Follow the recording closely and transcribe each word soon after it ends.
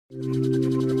Hello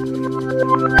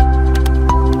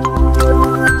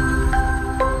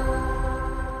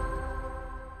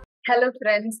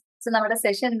friends. So നമ്മുടെ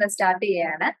session start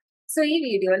ചെയ്യാണ്. So ഈ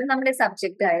വീഡിയോയിൽ നമ്മുടെ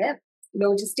സബ്ജക്റ്റ് ആയ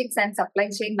logistics and supply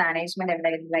chain management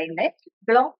എന്നതിന്റെ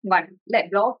ബ്ലോക്ക് 1 അല്ലെ,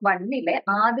 ബ്ലോക്ക് 1-ലെ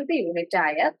ആദ്യത്തെ യൂണിറ്റ്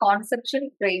ആയ കോൺസെപ്ച്വൽ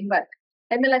ഫ്രെയിംവർക്ക്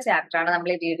എന്നുള്ള ചാപ്റ്റർ ആണ്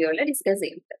നമ്മൾ ഈ വീഡിയോയിൽ ഡിസ്കസ്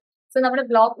ചെയ്യുന്നത്. സോ നമ്മുടെ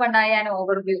ബ്ലോക്ക് 1 ആയ ആൻ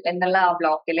ഓവർവ്യൂ എന്നുള്ള ആ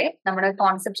ബ്ലോക്കിലെ നമ്മുടെ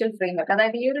കോൺസെപ്ച്വൽ ഫ്രെയിംവർക്ക്,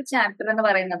 അതായത് ഈ ഒരു ചാപ്റ്റർ എന്ന്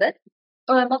പറയുന്നത്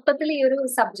മൊത്തത്തിൽ ഈ ഒരു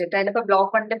സബ്ജക്ട്, അതിലിപ്പോ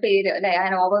ബ്ലോക്ക് 1ന്റെ പേര് അല്ലെ,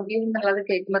 ആൻ ഓവർവ്യൂ എന്നുള്ളത്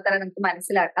കേൾക്കുമ്പോൾ തന്നെ നിങ്ങൾക്ക്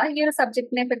മനസ്സിലാക്കാം ഈ ഒരു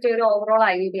സബ്ജക്റ്റിനെ പറ്റി ഒരു ഓവറോൾ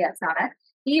ഐഡിയാസ് ആണ്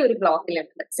ഈ ഒരു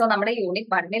ബ്ലോക്കിലുള്ളത്. സോ നമ്മുടെ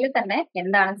യൂണിറ്റ് 1-ൽ തന്നെ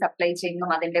എന്താണ് സപ്ലൈ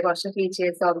ചെയിനും അതിന്റെ കുറച്ച്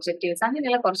ഫീച്ചേഴ്സ്, ഒബ്ജക്റ്റീവ്സ്,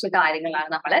 അങ്ങനെയുള്ള കുറച്ച് കാര്യങ്ങളാണ്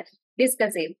നമ്മൾ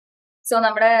ഡിസ്കസ് ചെയ്യുന്നത്. സോ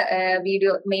നമ്മുടെ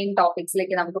വീഡിയോ മെയിൻ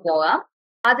ടോപ്പിക്സിലേക്ക് നമുക്ക് പോകാം.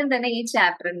 ആദ്യം തന്നെ ഈ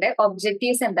ചാപ്റ്ററിന്റെ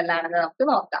ഒബ്ജക്റ്റീവ്സ് എന്തെല്ലാണെന്ന് നമുക്ക്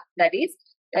നോക്കാം. That is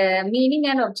meaning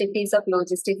and objectives of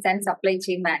logistics and supply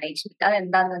chain management,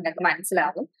 അതെന്താണെന്ന് നിങ്ങൾക്ക്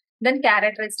മനസ്സിലാവും. Then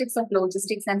characteristics of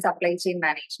logistics and supply chain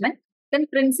management, then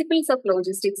principles of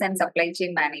logistics and supply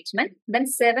chain management, then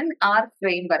 7R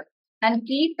framework and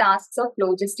key tasks of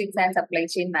logistics and supply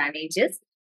chain managers,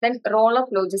 then role of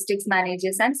logistics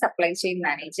managers and supply chain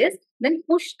managers, then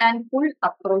push and pull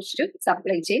approach to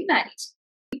supply chain management.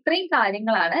 ഇത്രയും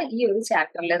കാര്യങ്ങളാണ് ഈ ഒരു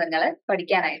ചാപ്റ്ററിൽ നിങ്ങൾ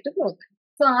പഠിക്കാനായിട്ട് പോകുന്നത്.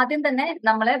 So ആദ്യം തന്നെ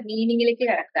നമ്മൾ മീനിങ്ങിലേക്ക്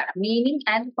കിടക്കുകയാണ്. Meaning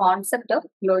and concept of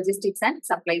logistics and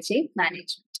supply chain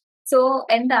management. So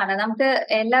എന്താണ്, നമുക്ക്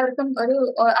എല്ലാവർക്കും ഒരു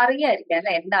അറിയായിരിക്കും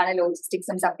അല്ലെ, എന്താണ്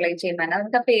ലോജിസ്റ്റിക്സും സപ്ലൈ ചെയിൻ മാനേജ്മെന്റ്.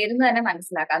 നമുക്ക് ആ പേരിന്ന് തന്നെ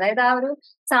മനസ്സിലാക്കാം. അതായത് ആ ഒരു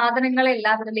സാധനങ്ങളെ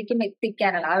എല്ലാവരിലേക്കും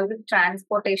എത്തിക്കാനുള്ള ആ ഒരു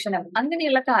ട്രാൻസ്പോർട്ടേഷനും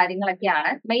അങ്ങനെയുള്ള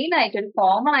കാര്യങ്ങളൊക്കെയാണ് മെയിൻ ആയിട്ട് ഒരു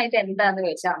കോമൺ ആയിട്ട് എന്താന്ന്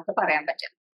ചോദിച്ചാൽ നമുക്ക് പറയാൻ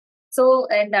പറ്റും. സോ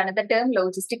എന്താണ് the term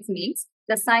logistics means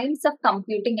the science of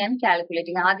computing and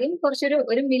calculating. ആദ്യം കുറച്ചൊരു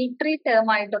മിലിറ്ററി ടേം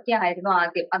ആയിട്ടൊക്കെ ആയിരുന്നു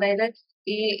ആദ്യം. അതായത്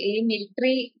ഈ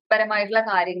മിലിറ്ററി പരമായിട്ടുള്ള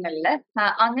കാര്യങ്ങളിൽ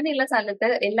അങ്ങനെയുള്ള സ്ഥലത്ത്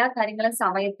എല്ലാ കാര്യങ്ങളും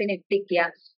സമയത്തിന് എത്തിക്കുക.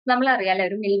 നമ്മളറിയാലോ,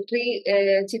 ഒരു മിലിറ്ററി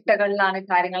ചിട്ടകളിലാണ്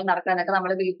കാര്യങ്ങൾ നടക്കുക എന്നൊക്കെ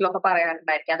നമ്മൾ വീട്ടിലൊക്കെ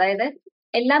പറയാറുണ്ടായിരിക്കും. അതായത്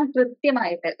എല്ലാം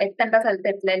കൃത്യമായിട്ട് എത്തേണ്ട സ്ഥലത്ത്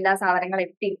എത്തില്ല, എല്ലാ സാധനങ്ങളും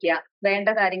എത്തിക്കുക, വേണ്ട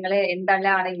കാര്യങ്ങൾ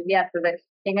എന്തെല്ലാമാണ് ഇല്ലാത്തത്,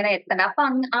 എങ്ങനെ എത്തണം. അപ്പൊ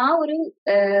ആ ഒരു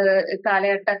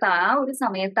കാലഘട്ടത്ത് ആ ഒരു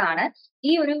സമയത്താണ്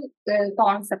ഈ ഒരു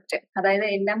കോൺസെപ്റ്റ്, അതായത്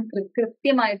എല്ലാം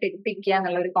കൃത്യമായിട്ട് എത്തിക്കുക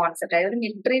എന്നുള്ള ഒരു കോൺസെപ്റ്റ്, അതായത് ഒരു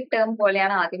മിലിറ്ററി ടേം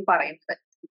പോലെയാണ് ആദ്യം പറയുന്നത്.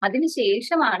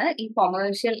 അതിനുശേഷമാണ് ഈ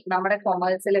നമ്മുടെ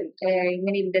കൊമേഴ്സിലും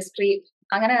ഇങ്ങനെ ഇൻഡസ്ട്രി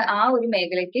അങ്ങനെ ആ ഒരു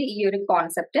മേഖലയ്ക്ക് ഈ ഒരു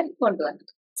കോൺസെപ്റ്റ്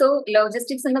കൊണ്ടുവന്നത്. സോ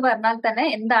ലോജിസ്റ്റിക്സ് എന്ന് പറഞ്ഞാൽ തന്നെ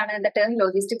എന്താണ്, the term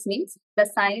logistics means the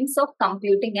science of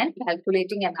computing and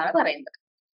calculating എന്നാണ് പറയുന്നത്.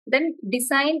 Then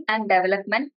design and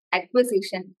development,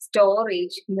 acquisition,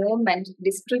 storage, movement,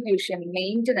 distribution,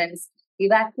 maintenance,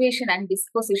 evacuation and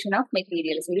disposition of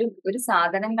materials. ഒരു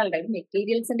സാധനങ്ങളുടെ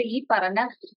മെറ്റീരിയൽസിന്റെ ഈ പറഞ്ഞ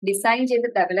ഡിസൈൻ ചെയ്ത്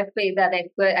ഡെവലപ്പ് ചെയ്ത് അത്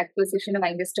അക്വിസിഷനും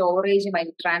അതിന്റെ സ്റ്റോറേജും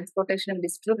അതിന്റെ ട്രാൻസ്പോർട്ടേഷനും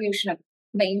ഡിസ്ട്രിബ്യൂഷനും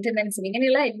മെയിൻ്റനൻസും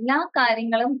ഇങ്ങനെയുള്ള എല്ലാ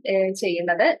കാര്യങ്ങളും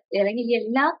ചെയ്യുന്നത്, അല്ലെങ്കിൽ ഈ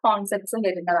എല്ലാ കോൺസെപ്റ്റ്സും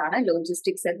വരുന്നതാണ്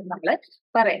ലോജിസ്റ്റിക്സ് എന്ന് നമ്മൾ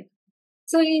പറയുന്നത്.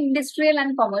 സോ ഈ ഇൻഡസ്ട്രിയൽ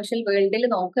ആൻഡ് കൊമേഴ്ഷ്യൽ വേൾഡിൽ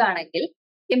നോക്കുകയാണെങ്കിൽ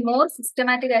ഈ മോർ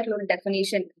സിസ്റ്റമാറ്റിക് ആയിട്ടുള്ള ഒരു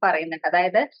ഡെഫിനേഷൻ പറയുന്നുണ്ട്.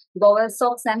 അതായത്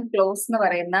ബോവൽസോക്സ് ആൻഡ് ക്ലോസ് എന്ന്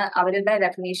പറയുന്ന അവരുടെ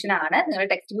ഡെഫിനേഷൻ ആണ്. നിങ്ങളുടെ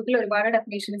ടെക്സ്റ്റ് ബുക്കിൽ ഒരുപാട്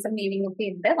ഡെഫിനേഷൻസും മീനിങ് ഒക്കെ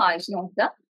ഉണ്ട്, വായിച്ചു നോക്കുക.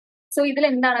 സോ ഇതിൽ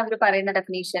എന്താണ് അവർ പറയുന്ന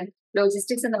ഡെഫിനേഷൻ?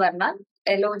 ലോജിസ്റ്റിക്സ് എന്ന് പറഞ്ഞാൽ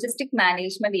logistic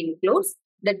management includes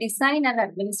the design and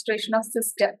administration of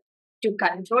system to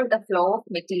control the flow of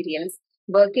materials,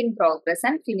 work in progress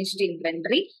and finished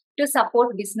inventory to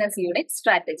support business unit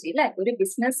strategy. അല്ലെ, ഒരു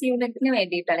ബിസിനസ് യൂണിറ്റിന്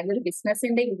വേണ്ടിയിട്ട് അല്ലെങ്കിൽ ഒരു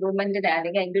ബിസിനസിന്റെ ഇംപ്രൂവ്മെന്റിന്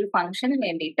അല്ലെങ്കിൽ അതിന്റെ ഒരു ഫംഗ്ഷന്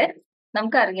വേണ്ടിയിട്ട്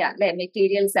നമുക്കറിയാം അല്ലെ,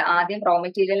 മെറ്റീരിയൽസ് ആദ്യം റോ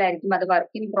മെറ്റീരിയൽ ആയിരിക്കും, അത്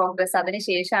വർക്ക് ഇൻ പ്രോഗ്രസ്,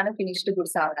 അതിനുശേഷമാണ് ഫിനിഷ്ഡ്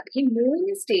ഗുഡ്സ് ആവുന്നത്. ഈ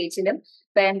 3 സ്റ്റേജിലും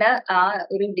വേണ്ട ആ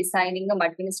ഒരു ഡിസൈനിങ്ങും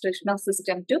administration of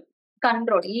system to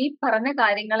control, ഈ പറഞ്ഞ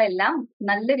കാര്യങ്ങളെല്ലാം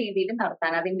നല്ല രീതിയിൽ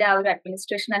നടത്താൻ അതിന്റെ ആ ഒരു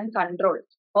അഡ്മിനിസ്ട്രേഷൻ ആൻഡ് കൺട്രോൾ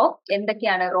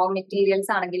എന്തൊക്കെയാണ്, റോ മെറ്റീരിയൽസ്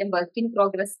ആണെങ്കിലും work in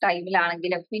progress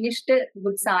ടൈമിലാണെങ്കിലും finished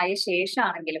goods ആയ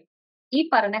ശേഷമാണെങ്കിലും ഈ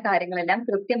പറഞ്ഞ കാര്യങ്ങളെല്ലാം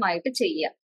കൃത്യമായിട്ട് ചെയ്യുക.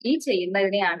 ഈ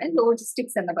ചെയ്യുന്നതിനെയാണ്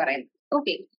ലോജിസ്റ്റിക്സ് എന്ന് പറയുന്നത്.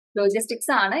 ഓക്കെ,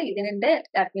 ലോജിസ്റ്റിക്സ് ആണ് ഇതിന്റെ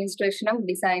അഡ്മിനിസ്ട്രേഷനും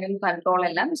ഡിസൈനും കൺട്രോൾ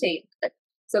എല്ലാം ചെയ്യുന്നത്.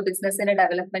 സോ ബിസിനസിന്റെ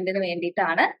ഡെവലപ്മെന്റിന്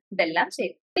വേണ്ടിയിട്ടാണ് ഇതെല്ലാം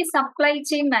ചെയ്യുന്നത്. ഈ സപ്ലൈ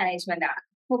ചെയിൻ മാനേജ്മെന്റ് ആണ്.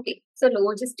 ഓക്കെ, സോ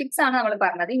ലോജിസ്റ്റിക്സ് ആണ് നമ്മൾ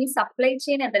പറഞ്ഞത്. ഇനി സപ്ലൈ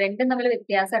ചെയിൻ എന്താ, രണ്ടും തമ്മിൽ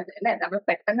വ്യത്യാസമുണ്ട് അല്ലെ. നമ്മൾ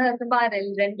പെട്ടെന്ന് കേൾക്കുമ്പോൾ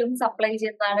രണ്ടും സപ്ലൈ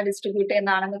ചെയ്യുന്നതാണ് ഡിസ്ട്രിബ്യൂട്ട്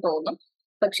ചെയ്യുന്നതാണെന്ന് തോന്നും.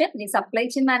 പക്ഷെ ഈ സപ്ലൈ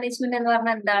ചെയിൻ മാനേജ്മെന്റ് എന്ന്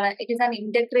പറഞ്ഞാൽ എന്താണ്? It is an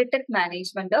integrated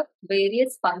management of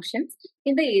various functions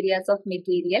in the areas of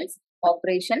materials,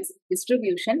 operations,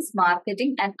 distributions,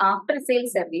 marketing and after sale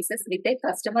services with a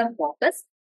customer focus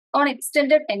on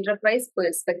extended enterprise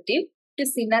perspective to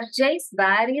synergize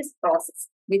various processes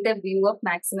with a view of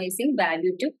maximizing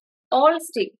value to all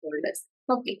stakeholders.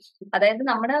 Okay, അതായത്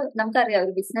നമുക്കറിയാം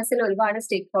ഒരു ബിസിനസ്സിൽ ഒരുപാട്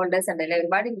സ്റ്റേക്ക് holders ഉണ്ട് അല്ലെ,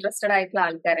 ഒരുപാട് interested ആയിട്ടുള്ള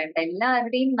ആൾക്കാരുണ്ട്.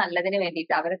 എല്ലാവരുടെയും നല്ലതിന്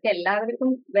വേണ്ടിയിട്ട്, അവർക്ക് എല്ലാവർക്കും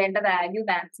വേണ്ട വാല്യൂ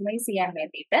മാക്സിമൈസ് ചെയ്യാൻ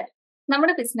വേണ്ടിയിട്ട്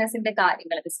നമ്മുടെ ബിസിനസിന്റെ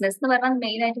കാര്യങ്ങൾ, ബിസിനസ് എന്ന് പറഞ്ഞാൽ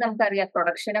മെയിൻ ആയിട്ട് നമുക്കറിയാം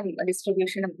പ്രൊഡക്ഷനും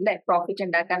ഡിസ്ട്രിബ്യൂഷനും അല്ലെ പ്രോഫിറ്റ്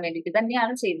ഉണ്ടാക്കാൻ വേണ്ടിയിട്ട്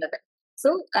തന്നെയാണ് ചെയ്യുന്നത്. സോ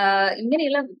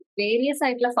ഇങ്ങനെയുള്ള വേരിയസ്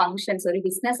ആയിട്ടുള്ള ഫങ്ഷൻസ് ഒരു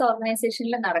ബിസിനസ്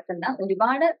ഓർഗനൈസേഷനിൽ നടക്കുന്ന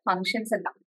ഒരുപാട് ഫങ്ഷൻസ്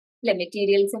ഉണ്ടാവും അല്ലെ.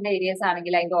 മെറ്റീരിയൽസിന്റെ ഏരിയസ്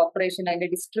ആണെങ്കിൽ അതിന്റെ ഓപ്പറേഷൻ, അതിന്റെ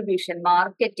ഡിസ്ട്രിബ്യൂഷൻ,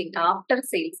 മാർക്കറ്റിംഗ്, ആഫ്റ്റർ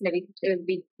സെയിൽസിന്റെ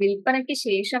വിൽപ്പനയ്ക്ക്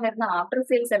ശേഷം വരുന്ന ആഫ്റ്റർ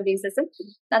സെയിൽ സർവീസസും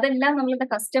അതെല്ലാം നമ്മളുടെ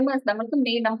കസ്റ്റമേഴ്സ്,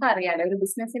 നമുക്ക് അറിയാലോ ഒരു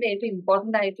ബിസിനസിന്റെ ഏറ്റവും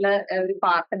ഇമ്പോർട്ടന്റ് ആയിട്ടുള്ള ഒരു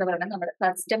പാർട്ട് എന്ന് പറയുന്നത് നമ്മുടെ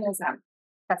കസ്റ്റമേഴ്സ് ആണ്.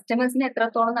 കസ്റ്റമേഴ്സിനെ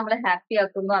എത്രത്തോളം നമ്മൾ ഹാപ്പി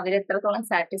ആക്കുന്നു, അവരെ എത്രത്തോളം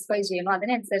സാറ്റിസ്ഫൈ ചെയ്യുന്നു,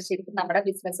 അതിനനുസരിച്ചിരിക്കും നമ്മുടെ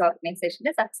ബിസിനസ്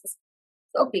ഓർഗനൈസേഷന്റെ സക്സസ്.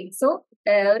 ഓക്കെ, സോ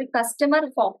ഒരു കസ്റ്റമർ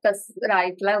ഫോക്കസ്ഡ്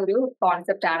ആയിട്ടുള്ള ഒരു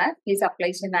കോൺസെപ്റ്റ് ആണ് ഈ സപ്ലൈ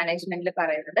ചെയിൻ മാനേജ്മെന്റിൽ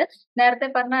പറയുന്നത്. നേരത്തെ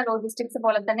പറഞ്ഞ ലോജിസ്റ്റിക്സ്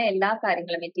പോലെ തന്നെ എല്ലാ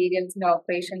കാര്യങ്ങളും, മെറ്റീരിയൽസിന്റെ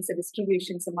operations,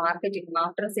 distributions, marketing,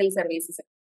 after sale services,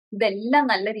 ഇതെല്ലാം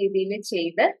നല്ല രീതിയിൽ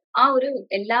ചെയ്ത് ആ ഒരു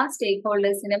എല്ലാ സ്റ്റേക്ക്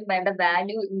ഹോൾഡേഴ്സിനും വേണ്ട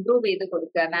വാല്യൂ ഇംപ്രൂവ് ചെയ്ത്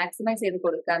കൊടുക്കുക, മാക്സിമൈസ് ചെയ്ത്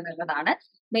കൊടുക്കുക എന്നുള്ളതാണ്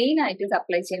മെയിൻ ആയിട്ട്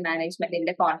സപ്ലൈ ചെയിൻ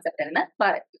മാനേജ്മെന്റിന്റെ കോൺസെപ്റ്റ് എന്ന്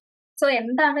പറയുന്നത്. സോ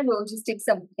എന്താണ്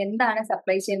ലോജിസ്റ്റിക്സും എന്താണ്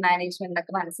സപ്ലൈ ചെയിൻ മാനേജ്മെന്റ്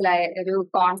എന്നൊക്കെ മനസ്സിലായ ഒരു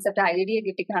കോൺസെപ്റ്റ് ഐഡിയ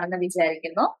കിട്ടിക്കാണെന്ന്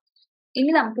വിചാരിക്കുന്നു.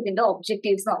 ഇനി നമുക്ക് ഇതിന്റെ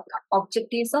ഒബ്ജക്റ്റീവ്സ് നോക്കാം.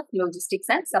 Objectives of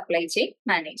logistics and supply chain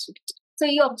management. So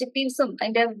ഈ ഒബ്ജക്റ്റീവ്സും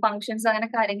അതിന്റെ ഫംഗ്ഷൻസും അങ്ങനെ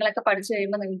കാര്യങ്ങളൊക്കെ പഠിച്ചു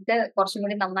കഴിയുമ്പോൾ നിങ്ങൾക്ക് കുറച്ചും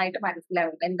കൂടി നന്നായിട്ട്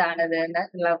മനസ്സിലാവും എന്താണിത്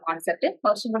എന്നുള്ള കോൺസെപ്റ്റ്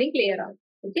കുറച്ചും കൂടി ക്ലിയർ ആവും.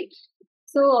 ഓക്കെ,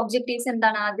 സോ ഒബ്ജക്റ്റീവ്സ്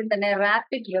എന്താണ്? ആദ്യം തന്നെ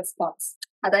റാപ്പിഡ് റെസ്പോൺസ്,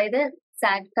 അതായത്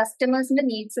കസ്റ്റമേഴ്സിന്റെ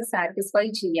നീഡ്സ് സാറ്റിസ്ഫൈ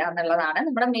ചെയ്യുക എന്നുള്ളതാണ്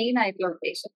നമ്മുടെ മെയിൻ ആയിട്ടുള്ള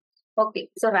ഉദ്ദേശം. ഓക്കെ,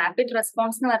 സോ റാപ്പിഡ്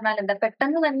റെസ്പോൺസ് എന്ന് പറഞ്ഞാൽ എന്താ?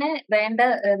 പെട്ടെന്ന് തന്നെ വേണ്ട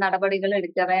നടപടികൾ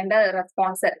എടുക്കുക, വേണ്ട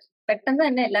റെസ്പോൺസ് പെട്ടെന്ന്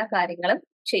തന്നെ എല്ലാ കാര്യങ്ങളും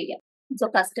ചെയ്യാം. സോ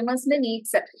കസ്റ്റമേഴ്സിന്റെ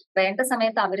നീഡ്സ് വേണ്ട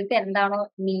സമയത്ത് അവർക്ക് എന്താണോ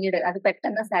നീഡ് അത്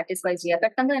പെട്ടെന്ന് സാറ്റിസ്ഫൈ ചെയ്യുക,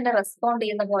 പെട്ടെന്ന് തന്നെ റെസ്പോണ്ട്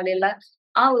ചെയ്യുന്ന പോലെയുള്ള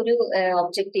ആ ഒരു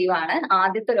ഒബ്ജക്റ്റീവ് ആണ്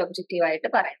ആദ്യത്തെ ഒരു ഒബ്ജക്റ്റീവ് ആയിട്ട്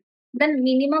പറയുന്നത്. Then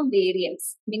minimum variance.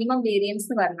 Minimum variance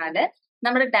എന്ന് പറഞ്ഞാല്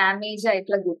നമ്മുടെ ഡാമേജ്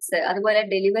ആയിട്ടുള്ള ഗുഡ്സ്, അതുപോലെ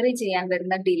ഡെലിവറി ചെയ്യാൻ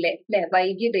വരുന്ന ഡിലേ അല്ലെ,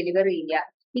 വൈകി ഡെലിവറി ചെയ്യുക,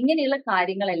 ഇങ്ങനെയുള്ള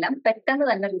കാര്യങ്ങളെല്ലാം പെട്ടെന്ന്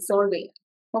തന്നെ റിസോൾവ് ചെയ്യും.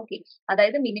 ഓക്കെ,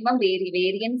 അതായത് മിനിമം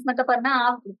വേരിയൻസ് എന്നൊക്കെ പറഞ്ഞാൽ ആ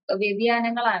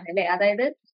വ്യതിയാനങ്ങളാണ് അല്ലെ. അതായത്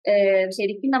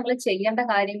ശരിക്കും നമ്മൾ ചെയ്യേണ്ട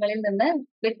കാര്യങ്ങളിൽ നിന്ന്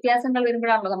വ്യത്യാസങ്ങൾ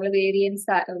വരുമ്പോഴാണല്ലോ നമ്മൾ വേരിയൻസ്,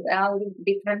 ആ ഒരു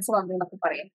ഡിഫറൻസ് വന്നു എന്നൊക്കെ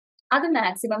പറയും. അത്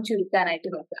മാക്സിമം ചുരുക്കാനായിട്ട്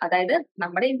നോക്കുക. അതായത്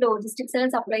നമ്മുടെ ഈ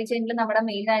ലോജിസ്റ്റിക്സിലും സപ്ലൈ ചെയിനിലും നമ്മുടെ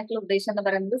മെയിൻ ആയിട്ടുള്ള ഉദ്ദേശം എന്ന്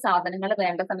പറയുന്നത് സാധനങ്ങൾ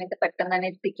വേണ്ട സമയത്ത് പെട്ടെന്ന് തന്നെ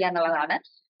എത്തിക്കുക എന്നുള്ളതാണ്.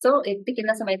 സോ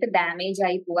എത്തിക്കുന്ന സമയത്ത് ഡാമേജ്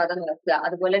ആയി പോകാതെ നോക്കുക,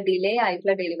 അതുപോലെ ഡിലേ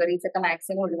ആയിട്ടുള്ള ഡെലിവറീസ് ഒക്കെ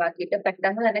മാക്സിമം ഒഴിവാക്കിയിട്ട്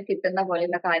പെട്ടെന്ന് തന്നെ കിട്ടുന്ന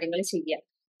പോലെയുള്ള കാര്യങ്ങൾ ചെയ്യുക.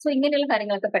 സോ ഇങ്ങനെയുള്ള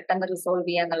കാര്യങ്ങളൊക്കെ പെട്ടെന്ന് റിസോൾവ്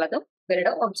ചെയ്യുക എന്നുള്ളതും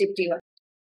ഇവരുടെ objective.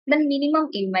 Then minimum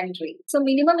inventory. So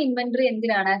minimum inventory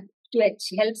എന്തിനാണ്?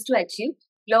 Helps to achieve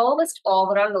lowest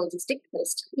overall logistic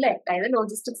cost അല്ലെ. അതായത്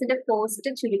ലോജിസ്റ്റിക്സിന്റെ കോസ്റ്റ്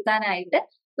ചുരുക്കാനായിട്ട്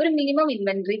ഒരു മിനിമം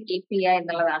ഇൻവെന്ററി കീപ്പ് ചെയ്യുക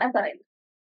എന്നുള്ളതാണ് പറയുന്നത്.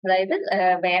 അതായത്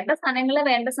വേണ്ട സാധനങ്ങൾ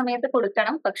വേണ്ട സമയത്ത്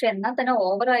കൊടുക്കണം, പക്ഷെ എന്നാൽ തന്നെ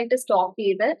ഓവറായിട്ട് സ്റ്റോക്ക്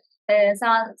ചെയ്ത്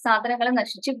സാധനങ്ങൾ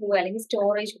നശിച്ചു പോവുക, അല്ലെങ്കിൽ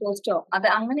സ്റ്റോറേജ് കോസ്റ്റോ അത്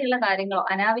അങ്ങനെയുള്ള കാര്യങ്ങളോ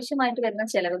അനാവശ്യമായിട്ട് വരുന്ന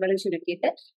ചെലവുകൾ ചുരുക്കിയിട്ട്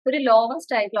ഒരു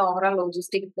ലോവസ്റ്റ് ആയിട്ടുള്ള ഓവറോൾ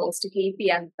ലോജിസ്റ്റിക് കോസ്റ്റ് കീപ്പ്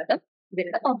ചെയ്യാന്നുള്ളതും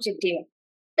ഇവരുടെ ഒബ്ജക്റ്റീവ്.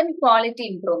 ക്വാളിറ്റി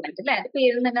ഇംപ്രൂവ്മെന്റ് അല്ലെ, അത്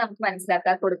പേരിൽ തന്നെ നമുക്ക്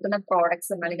മനസ്സിലാക്കാം. കൊടുക്കുന്ന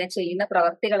പ്രോഡക്ട്സും അല്ലെങ്കിൽ ചെയ്യുന്ന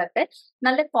പ്രവർത്തികളൊക്കെ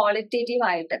നല്ല ക്വാളിറ്റേറ്റീവ്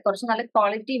ആയിട്ട് കുറച്ച് നല്ല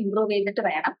ക്വാളിറ്റി ഇംപ്രൂവ് ചെയ്തിട്ട്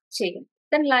വേണം ചെയ്യാൻ.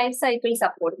 ദെൻ ലൈഫ് സൈക്കിൾ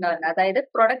സപ്പോർട്ട് എന്ന് പറഞ്ഞാൽ അതായത്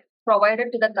product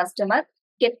provided to the customer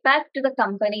get back to the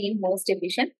company in most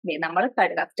efficient വേ. നമ്മൾ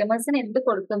കസ്റ്റമേഴ്സിന് എന്ത്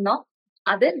കൊടുക്കുന്നോ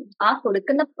അത് ആ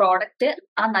കൊടുക്കുന്ന പ്രോഡക്റ്റ്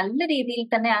ആ നല്ല രീതിയിൽ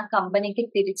തന്നെ ആ കമ്പനിക്ക്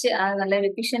തിരിച്ച് ആ നല്ല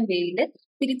എഫിഷ്യന്റ് വേയിൽ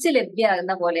തിരിച്ച്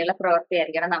ലഭ്യമാകുന്ന പോലെയുള്ള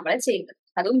പ്രവൃത്തിയായിരിക്കണം നമ്മൾ ചെയ്യുന്നത്.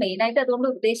 അതും മെയിൻ ആയിട്ട് അതുകൊണ്ട്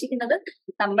ഉദ്ദേശിക്കുന്നത്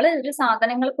നമ്മൾ ഒരു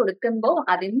സാധനങ്ങൾ കൊടുക്കുമ്പോൾ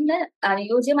അതിന്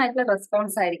അനുയോജ്യമായിട്ടുള്ള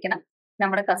റെസ്പോൺസ് ആയിരിക്കണം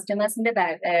നമ്മുടെ കസ്റ്റമേഴ്സിന്റെ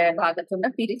ഭാഗത്തുനിന്ന്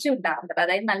തിരിച്ചുണ്ടാകുന്നത്.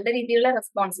 അതായത് നല്ല രീതിയിലുള്ള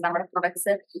റെസ്പോൺസ്, നമ്മുടെ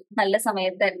പ്രൊഡക്ട്സ് നല്ല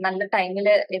സമയത്ത് നല്ല ടൈമിൽ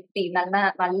എത്തി,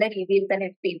 നല്ല രീതിയിൽ തന്നെ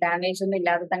എത്തി, ഡാമേജ് ഒന്നും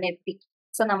ഇല്ലാതെ തന്നെ എത്തി.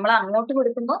 സോ നമ്മൾ അങ്ങോട്ട്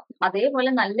കൊടുക്കുമ്പോൾ അതേപോലെ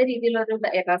നല്ല രീതിയിലൊരു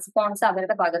റെസ്പോൺസ്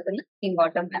അവരുടെ ഭാഗത്തുനിന്ന്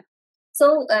ഇങ്ങോട്ടും വേണം. സോ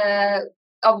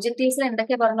ഒബ്ജക്റ്റീവ്സിൽ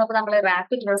എന്തൊക്കെ പറഞ്ഞു? അപ്പൊ നമ്മൾ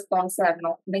റാപ്പിഡ് റെസ്പോൺസ്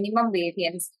പറഞ്ഞു, minimum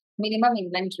variance, minimum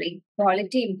inventory,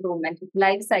 quality improvement,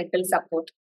 life cycle support.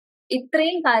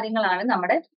 ഇത്രയും കാര്യങ്ങളാണ്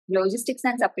നമ്മുടെ ലോജിസ്റ്റിക്സ്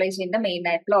ആൻഡ് സപ്ലൈ ചെയിന്റെ മെയിൻ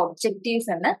ആയിട്ടുള്ള ഒബ്ജക്റ്റീവ്സ്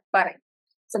എന്ന് പറയും.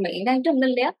 സോ മെയിൻ ആയിട്ട്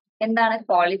ഒന്നുമില്ല, എന്താണ്?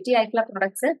 ക്വാളിറ്റി ആയിട്ടുള്ള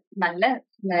പ്രൊഡക്ട്സ് നല്ല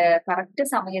കറക്റ്റ്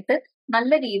സമയത്ത്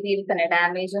നല്ല രീതിയിൽ തന്നെ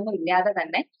ഡാമേജ് ഒന്നും ഇല്ലാതെ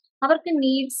തന്നെ അവർക്ക്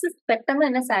നീഡ്സ് പെട്ടെന്ന്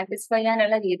തന്നെ സാറ്റിസ്ഫൈ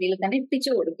ചെയ്യാനുള്ള രീതിയിൽ തന്നെ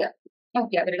എത്തിച്ചു കൊടുക്കുക.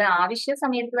 ഓക്കെ, അവരുടെ ആവശ്യ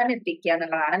സമയത്ത് തന്നെ എത്തിക്കുക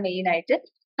എന്നുള്ളതാണ് മെയിൻ ആയിട്ട്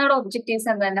നമ്മുടെ ഒബ്ജക്റ്റീവ്സ്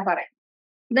എന്ന് തന്നെ പറയാം.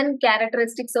 Then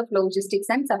characteristics of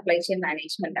logistics and supply chain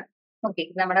management. Okay,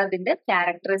 നമ്മുടെ അതിന്റെ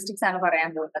ക്യാരക്ടറിസ്റ്റിക്സ് ആണ് പറയാൻ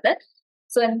പോകുന്നത്.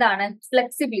 സോ എന്താണ്?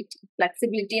 ഫ്ലെക്സിബിലിറ്റി.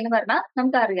 ഫ്ലെക്സിബിലിറ്റി എന്ന് പറഞ്ഞാൽ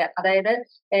നമുക്കറിയാം, അതായത്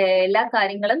എല്ലാ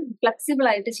കാര്യങ്ങളും ഫ്ലെക്സിബിൾ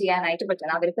ആയിട്ട് ചെയ്യാനായിട്ട്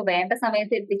പറ്റണം. അവർക്ക് വേണ്ട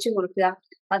സമയത്ത് എത്തിച്ചു കൊടുക്കുക,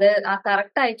 അത് ആ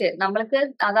കറക്റ്റ് ആയിട്ട് നമ്മൾക്ക്,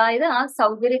 അതായത് ആ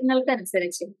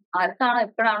സൗകര്യങ്ങൾക്കനുസരിച്ച് ആർക്കാണോ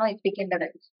എപ്പോഴാണോ എത്തിക്കേണ്ടത്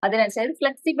അതിനനുസരിച്ച്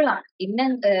ഫ്ലെക്സിബിൾ ആണ്.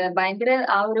 ഭയങ്കര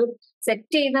ആ ഒരു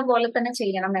സെറ്റ് ചെയ്യുന്ന പോലെ തന്നെ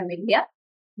ചെയ്യണം എന്നില്ല.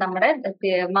 നമ്മുടെ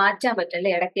മാറ്റാൻ പറ്റും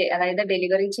അല്ലെ ഇടയ്ക്ക്. അതായത്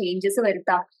ഡെലിവറി ചേഞ്ചസ്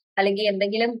വരുത്താം, അല്ലെങ്കിൽ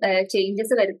എന്തെങ്കിലും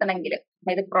ചേഞ്ചസ് വരുത്തണമെങ്കിൽ,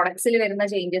 അതായത് പ്രൊഡക്ട്സിൽ വരുന്ന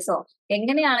ചേഞ്ചസോ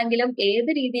എങ്ങനെയാണെങ്കിലും ഏത്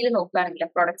രീതിയിൽ നോക്കുകയാണെങ്കിലും,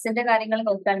 പ്രൊഡക്ട്സിന്റെ കാര്യങ്ങൾ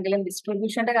നോക്കുകയാണെങ്കിലും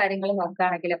ഡിസ്ട്രിബ്യൂഷന്റെ കാര്യങ്ങൾ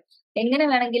നോക്കുകയാണെങ്കിലും എങ്ങനെ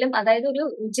വേണമെങ്കിലും, അതായത് ഒരു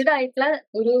റിജിഡ് ആയിട്ടുള്ള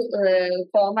ഒരു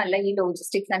ഫോം അല്ല ഈ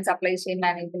logistics and supply chain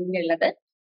മാനേജ്മെന്റിനുള്ളത്.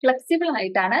 Flexible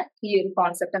ആയിട്ടാണ് ഈ ഒരു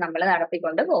കോൺസെപ്റ്റ് നമ്മൾ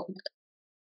നടത്തിക്കൊണ്ട് പോകുന്നത്.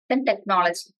 Then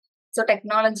technology. സോ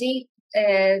ടെക്നോളജി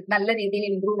നല്ല രീതിയിൽ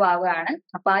ഇംപ്രൂവ് ആവുകയാണ്.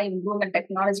 അപ്പൊ ആ ഇംപ്രൂവ്മെന്റ്,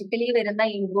 ടെക്നോളജിക്കലി വരുന്ന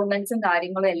ഇംപ്രൂവ്മെന്റ്സും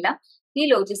കാര്യങ്ങളും എല്ലാം ഈ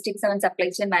ലോജിസ്റ്റിക്സ് ആൻഡ് സപ്ലൈ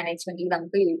ചെയിൻ മാനേജ്മെന്റിൽ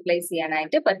നമുക്ക് യൂട്ടിലൈസ്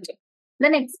ചെയ്യാനായിട്ട് പറ്റും.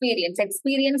 Then experience.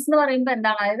 എക്സ്പീരിയൻസ് എന്ന് പറയുമ്പോൾ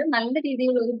എന്താണ്? അതായത് നല്ല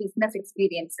രീതിയിലുള്ള ഒരു ബിസിനസ്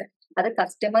എക്സ്പീരിയൻസ്. അത്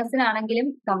കസ്റ്റമേഴ്സിനാണെങ്കിലും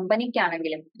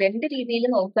കമ്പനിക്കാണെങ്കിലും രണ്ട് രീതിയിൽ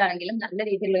നോക്കുകയാണെങ്കിലും നല്ല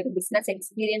രീതിയിലുള്ള ഒരു ബിസിനസ്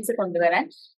എക്സ്പീരിയൻസ് കൊണ്ടുവരാൻ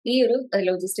ഈ ഒരു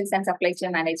ലോജിസ്റ്റിക്സ് ആൻഡ് സപ്ലൈ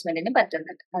ചെയിൻ മാനേജ്മെന്റിന്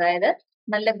പറ്റുന്നുണ്ട്. അതായത്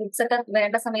നല്ല ഗുഡ്സ് ഒക്കെ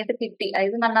വേണ്ട സമയത്ത് കിട്ടി.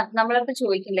 അതായത് നമ്മളടുത്ത്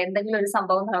ചോദിക്കില്ല എന്തെങ്കിലും ഒരു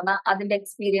സംഭവം നടന്നാൽ അതിന്റെ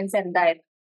എക്സ്പീരിയൻസ് എന്തായിരുന്നു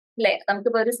അല്ലെ?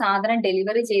 നമുക്കിപ്പോ ഒരു സാധനം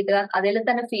ഡെലിവറി ചെയ്ത് അതിൽ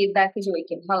തന്നെ ഫീഡ്ബാക്ക്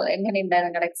ചോദിക്കും.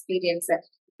 എങ്ങനെയുണ്ടായിരുന്നു നിങ്ങളുടെ എക്സ്പീരിയൻസ്?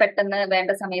 പെട്ടെന്ന്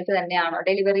വേണ്ട സമയത്ത് തന്നെയാണോ?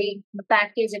 ഡെലിവറി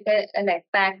പാക്കേജ് ഒക്കെ അല്ലെ,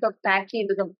 പാക്ക്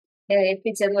ചെയ്തതും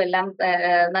എത്തിച്ചതും എല്ലാം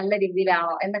നല്ല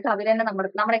രീതിയിലാണോ എന്നൊക്കെ അവർ തന്നെ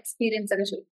നമ്മുടെ എക്സ്പീരിയൻസ് ഒക്കെ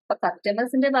ചോദിക്കും. അപ്പൊ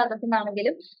കസ്റ്റമേഴ്സിന്റെ ഭാഗത്തു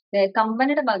നിന്നാണെങ്കിലും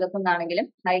കമ്പനിയുടെ ഭാഗത്തു നിന്നാണെങ്കിലും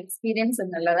ആ എക്സ്പീരിയൻസ്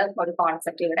എന്നുള്ളത് ഒരു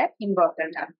കോൺസെപ്റ്റ് ഇവിടെ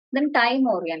ഇമ്പോർട്ടന്റ് ആണ്. Then time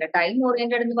oriented. Time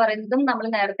oriented എന്ന് പറയുന്നതും നമ്മൾ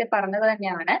നേരത്തെ പറഞ്ഞത്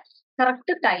തന്നെയാണ്.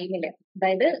 കറക്റ്റ് ടൈമില്,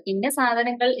 അതായത് ഇന്ന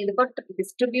സാധനങ്ങൾ ഇതിപ്പോ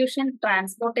ഡിസ്ട്രിബ്യൂഷൻ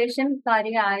ട്രാൻസ്പോർട്ടേഷൻ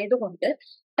കാര്യം ആയതുകൊണ്ട്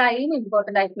ടൈം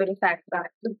ഇമ്പോർട്ടന്റ് ആയിട്ടുള്ള ഒരു ഫാക്ടറാണ്.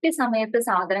 കൃത്യസമയത്ത്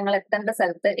സാധനങ്ങൾ എത്തേണ്ട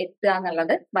സ്ഥലത്ത് എത്തുക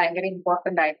എന്നുള്ളത് ഭയങ്കര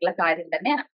ഇമ്പോർട്ടന്റ് ആയിട്ടുള്ള കാര്യം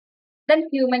തന്നെയാണ്. ദെൻ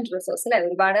ഹ്യൂമൻ റിസോഴ്സ് അല്ലെ,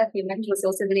 ഒരുപാട് ഹ്യൂമൻ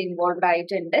റിസോഴ്സ് ഇതിൽ ഇൻവോൾവ്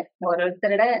ആയിട്ടുണ്ട്.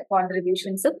 ഓരോരുത്തരുടെ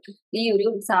കോൺട്രിബ്യൂഷൻസും ഈ ഒരു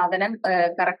സാധനം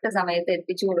കറക്റ്റ് സമയത്ത്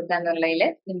എത്തിച്ചു കൊടുക്കുക എന്നുള്ളതിൽ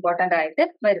ഇമ്പോർട്ടന്റ് ആയിട്ട്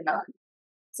വരുന്നതാണ്.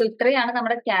 സോ ഇത്രയാണ്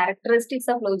നമ്മുടെ characteristics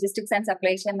of logistics and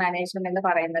supply chain management എന്ന്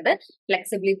പറയുന്നത്.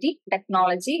 Flexibility,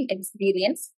 technology,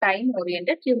 experience, time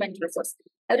oriented, human resource.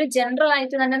 ഒരു ജനറൽ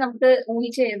ആയിട്ട് തന്നെ നമുക്ക്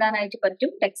ഊഹിച്ച് എഴുതാനായിട്ട്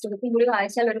പറ്റും. ടെക്സ്റ്റ് ബുക്കും കൂടി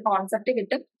വായിച്ചാൽ ഒരു കോൺസെപ്റ്റ്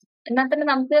കിട്ടും. എന്നാൽ തന്നെ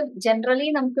നമുക്ക് ജനറലി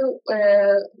നമുക്ക്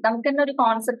തന്നെ ഒരു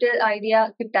കോൺസെപ്റ്റ് ഐഡിയ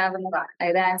കിട്ടാവുന്നതാണ്.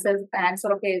 അതായത്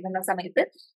ആൻസർ ഒക്കെ എഴുതുന്ന സമയത്ത്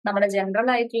നമ്മുടെ ജനറൽ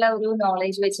ആയിട്ടുള്ള ഒരു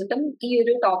നോളേജ് വെച്ചിട്ടും ഈ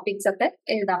ഒരു ടോപ്പിക്സ് ഒക്കെ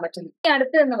എഴുതാൻ പറ്റുന്നു. ഈ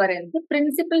അടുത്ത് എന്ന് പറയുന്നത്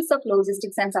principles of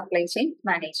logistics and supply chain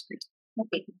management.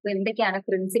 Okay, അപ്പൊ എന്തൊക്കെയാണ്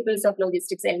പ്രിൻസിപ്പിൾസ് ഓഫ്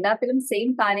ലോജിസ്റ്റിക്സ്? എല്ലാത്തിലും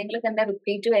സെയിം കാര്യങ്ങൾ തന്നെ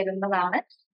റിപ്പീറ്റ് വരുന്നതാണ്,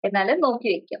 എന്നാലും നോക്കി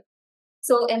വെക്കും.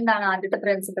 സോ എന്താണ് ആദ്യത്തെ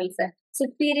പ്രിൻസിപ്പിൾസ്?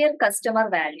 Superior customer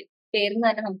value. പേരിന്ന്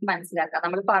തന്നെ നമുക്ക് മനസ്സിലാക്കാം.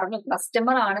 നമ്മൾ പറഞ്ഞു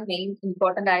കസ്റ്റമർ ആണ് മെയിൻ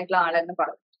ഇമ്പോർട്ടന്റ് ആയിട്ടുള്ള ആളെന്ന്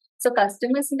പറഞ്ഞു. സോ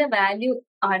കസ്റ്റമേഴ്സിന്റെ വാല്യൂ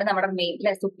ആണ് നമ്മുടെ മെയിൻ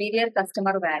അല്ലെ, സുപ്പീരിയർ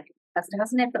കസ്റ്റമർ വാല്യൂ.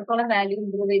 കസ്റ്റമേഴ്സിന് എത്രത്തോളം വാല്യൂ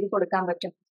ഇംപ്രൂവ് ചെയ്ത് കൊടുക്കാൻ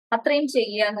പറ്റും അത്രയും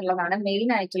ചെയ്യുക എന്നുള്ളതാണ് മെയിൻ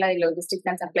ആയിട്ടുള്ള ലോജിസ്റ്റിക്സ്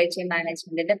ആൻഡ് സപ്ലൈ ചെയിൻ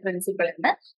മാനേജ്മെന്റിന്റെ പ്രിൻസിപ്പിൾ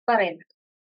എന്ന് പറയുന്നത്.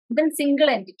 Then single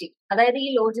entity. അതായത് ഈ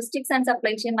ലോജിസ്റ്റിക്സ് ആൻഡ്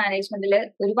സപ്ലൈ ചെയിൻ മാനേജ്മെന്റിൽ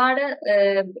ഒരുപാട്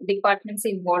ഡിപ്പാർട്ട്മെന്റ്സ്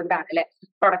ഇൻവോൾവ് ആണ് അല്ലെ.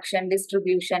 പ്രൊഡക്ഷൻ,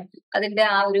 ഡിസ്ട്രിബ്യൂഷൻ, അതിന്റെ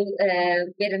ആ ഒരു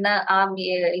വരുന്ന ആ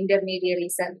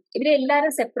ഇന്റർമീഡിയറീസ്,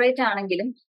 ഇവരെല്ലാവരും സെപ്പറേറ്റ് ആണെങ്കിലും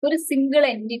ഒരു സിംഗിൾ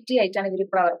എൻറ്റിറ്റി ആയിട്ടാണ് ഇവർ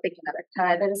പ്രവർത്തിക്കുന്നത്.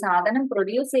 അതായത് ഒരു സാധനം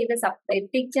പ്രൊഡ്യൂസ് ചെയ്ത്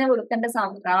എത്തിച്ച് കൊടുക്കേണ്ട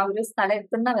ആ ഒരു സ്ഥലം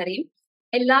എത്തുന്നവരെയും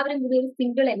എല്ലാവരും കൂടി ഒരു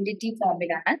സിംഗിൾ എൻറ്റിറ്റി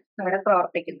ഫോമിലാണ് അവിടെ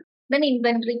പ്രവർത്തിക്കുന്നത്. Then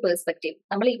inventory perspective.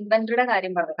 നമ്മൾ ഇൻവെന്ററിയുടെ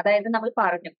കാര്യം പറഞ്ഞു. അതായത് നമ്മൾ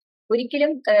പറഞ്ഞു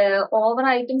ഒരിക്കലും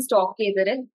ഓവറായിട്ടും സ്റ്റോക്ക്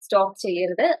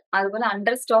ചെയ്യരുത്, അതുപോലെ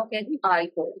അണ്ടർ സ്റ്റോക്കേജും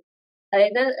ആയിപ്പോകും.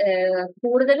 അതായത്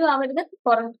കൂടുതലും ആവരുത്,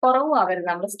 കുറവും ആവരുത്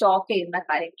നമ്മൾ സ്റ്റോക്ക് ചെയ്യുന്ന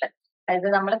കാര്യങ്ങൾ. അതായത്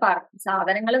നമ്മൾ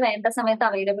സാധനങ്ങൾ വേണ്ട സമയത്ത്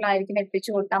അവൈലബിൾ ആയിരിക്കണം,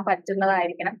 എത്തിച്ചു കൊടുക്കാൻ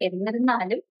പറ്റുന്നതായിരിക്കണം.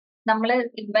 എന്നിരുന്നാലും നമ്മൾ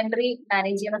ഇൻവെന്ററി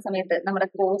മാനേജ് ചെയ്യുന്ന സമയത്ത് നമ്മുടെ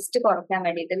കോസ്റ്റ് കുറയ്ക്കാൻ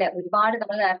വേണ്ടിയിട്ട് അല്ലെ, ഒരുപാട്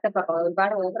നമ്മൾ നേരത്തെ പറഞ്ഞു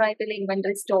ഒരുപാട് ഓവർ ആയിട്ടുള്ള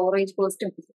ഇൻവെന്ററി സ്റ്റോറേജ്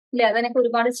കോസ്റ്റും ഇല്ല, അതിനൊക്കെ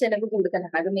ഒരുപാട് ചെലവ് കൂടുതലാണ്.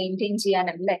 അത് മെയിൻറ്റെയിൻ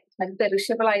ചെയ്യാനും അല്ലെ, അത്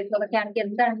പെറിഷബിൾ ആയിട്ടുള്ളതൊക്കെ ആണെങ്കിൽ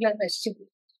എന്താണെങ്കിലും അത് നശിച്ചു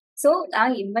പോകും. സോ ആ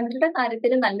ഇൻവെന്ററിയുടെ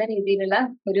കാര്യത്തിൽ നല്ല രീതിയിലുള്ള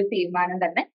ഒരു തീരുമാനം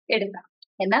തന്നെ എടുക്കണം.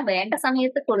 എന്നാൽ വേണ്ട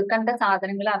സമയത്ത് കൊടുക്കേണ്ട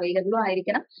സാധനങ്ങൾ അവൈലബിളും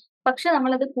ആയിരിക്കണം. പക്ഷെ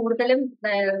നമ്മളത് കൂടുതലും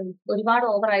ഒരുപാട്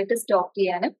ഓവറായിട്ട് സ്റ്റോക്ക്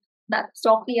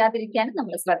ചെയ്യാതിരിക്കാനും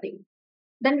നമ്മൾ ശ്രദ്ധിക്കും.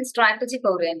 Then strategic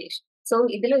orientation. സോ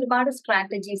ഇതിൽ ഒരുപാട്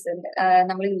സ്ട്രാറ്റജീസ് ഉണ്ട്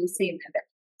നമ്മൾ യൂസ് ചെയ്യുന്നുണ്ട്.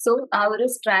 സോ ആ ഒരു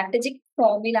സ്ട്രാറ്റജിക്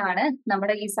ഫോമിലാണ്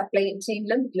നമ്മുടെ ഈ സപ്ലൈ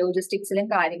ചെയിനിലും ലോജിസ്റ്റിക്സിലും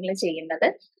കാര്യങ്ങൾ ചെയ്യുന്നത്.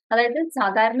 അതായത്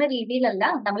സാധാരണ രീതിയിലല്ല.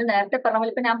 നമ്മൾ നേരത്തെ പറഞ്ഞ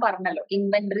പോലെ ഇപ്പൊ ഞാൻ പറഞ്ഞല്ലോ,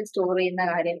 ഇൻവെന്ററി സ്റ്റോർ ചെയ്യുന്ന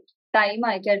കാര്യം,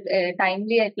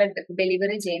 ടൈംലി ആയിട്ടുള്ള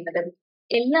ഡെലിവറി ചെയ്യുന്നത്,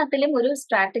 എല്ലാത്തിലും ഒരു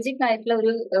സ്ട്രാറ്റജിക് ആയിട്ടുള്ള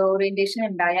ഒരു ഓറിയന്റേഷൻ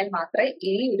ഉണ്ടായാൽ മാത്രമേ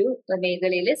ഈ ഒരു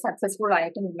മേഖലയിൽ സക്സസ്ഫുൾ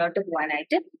ആയിട്ട് മുന്നോട്ട്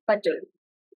പോകാനായിട്ട് പറ്റുള്ളൂ.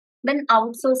 Then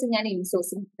outsourcing and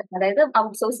ഇൻസോഴ്സിങ്. അതായത്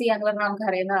ഔട്ട്സോഴ്സ് ചെയ്യാന്ന് പറഞ്ഞാൽ നമുക്ക്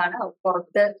അറിയുന്നതാണ്,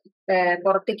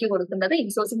 പുറത്തേക്ക് കൊടുക്കുന്നത്.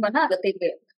 ഇൻസോഴ്സിങ് പറഞ്ഞാൽ അകത്തേക്ക്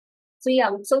വരുന്നത്. സോ ഈ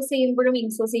ഔട്ട്സോഴ്സ് ചെയ്യുമ്പോഴും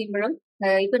ഇൻസോഴ്സ് ചെയ്യുമ്പോഴും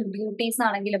ഇപ്പൊ ഡ്യൂട്ടീസ്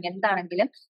ആണെങ്കിലും എന്താണെങ്കിലും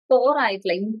കോർ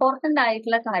ആയിട്ടുള്ള ഇമ്പോർട്ടന്റ്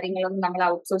ആയിട്ടുള്ള കാര്യങ്ങളൊന്നും നമ്മൾ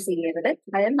ഔട്ട്സോഴ്സ് ചെയ്യരുത്.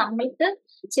 അതായത് നമ്മൾക്ക്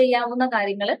ചെയ്യാവുന്ന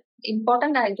കാര്യങ്ങൾ,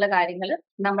 ഇമ്പോർട്ടന്റ് ആയിട്ടുള്ള കാര്യങ്ങൾ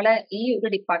നമ്മളെ ഈ ഒരു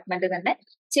ഡിപ്പാർട്ട്മെന്റ് തന്നെ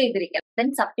ചെയ്തിരിക്കണം. ദെൻ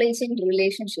സപ്ലൈ ചെയിൻ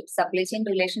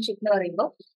റിലേഷൻഷിപ്പ് എന്ന് പറയുമ്പോൾ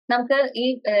നമുക്ക് ഈ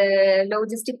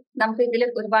ലോജിസ്റ്റിക് നമുക്ക് ഇതിൽ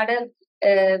ഒരുപാട്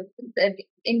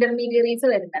ഇന്റർമീഡിയറീസ്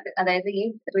വരുന്നുണ്ട്. അതായത് ഈ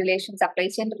സപ്ലൈ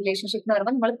ചെയിൻ റിലേഷൻഷിപ്പ് എന്ന്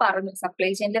പറയുമ്പോൾ നമ്മൾ പറഞ്ഞു സപ്ലൈ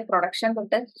ചെയിനിലെ പ്രൊഡക്ഷൻ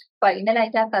തൊട്ട്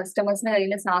ഫൈനലായിട്ട് ആ കസ്റ്റമേഴ്സിന്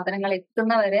കയ്യിൽ സാധനങ്ങൾ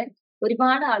എത്തുന്നവരെ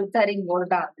ഒരുപാട് ആൾക്കാർ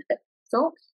ഇൻവോൾവ് ആവുന്നുണ്ട്. സോ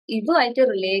ഇതുമായിട്ട്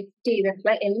റിലേറ്റ്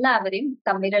ചെയ്തിട്ടുള്ള എല്ലാവരെയും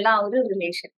തമ്മിലുള്ള ആ ഒരു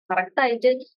റിലേഷൻ കറക്റ്റ്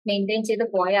ആയിട്ട് മെയിൻറ്റെയിൻ ചെയ്ത്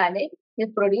പോയാലേ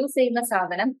ഇത് പ്രൊഡ്യൂസ് ചെയ്യുന്ന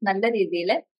സാധനം നല്ല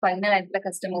രീതിയിൽ ഫൈനൽ ആയിട്ടുള്ള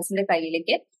കസ്റ്റമേഴ്സിന്റെ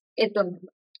കയ്യിലേക്ക്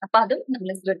എത്തുന്നുള്ളൂ. അപ്പൊ അതും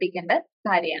നമ്മൾ ശ്രദ്ധിക്കേണ്ട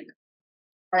കാര്യമാണ്.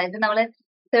 അതായത് നമ്മള്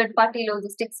തേർഡ് പാർട്ടി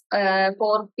ലോജിസ്റ്റിക്സ്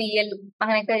 4PL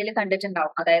അങ്ങനെയൊക്കെ അതിൽ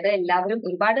കണ്ടിട്ടുണ്ടാവും. അതായത് എല്ലാവരും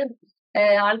ഒരുപാട്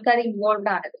ആൾക്കാർ ഇൻവോൾവ്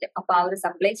ആണ് ഇതിൽ. അപ്പൊ ആ ഒരു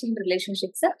സപ്ലൈ ചെയിൻ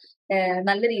റിലേഷൻഷിപ്സ്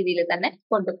നല്ല രീതിയിൽ തന്നെ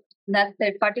കൊണ്ടുപോകും.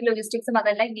 തേർഡ് പാർട്ടി ലോജിസ്റ്റിക്സും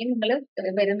അതല്ല ഇനി നിങ്ങൾ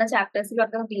വരുന്ന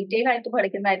ചാപ്റ്റേഴ്സിലൊക്കെ ഡീറ്റെയിൽ ആയിട്ട്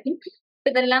പഠിക്കുന്നതായിരിക്കും.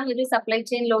 ഇതെല്ലാം ഒരു സപ്ലൈ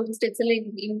ചെയിൻ ലോജിസ്റ്റിക്സിൽ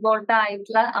ഇൻവോൾവ്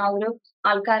ആയിട്ടുള്ള ആ ഒരു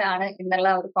ആൾക്കാരാണ് എന്നുള്ള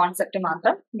ഒരു കോൺസെപ്റ്റ്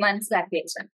മാത്രം മനസ്സിലാക്കി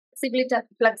വെച്ചാണ്.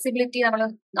 ഫ്ലെക്സിബിലിറ്റി നമ്മൾ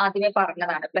ആദ്യമേ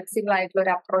പറഞ്ഞതാണ്. ഫ്ലെക്സിബിൾ ആയിട്ടുള്ള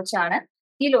ഒരു അപ്രോച്ചാണ്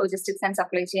ഈ ലോജിസ്റ്റിക്സ് ആൻഡ്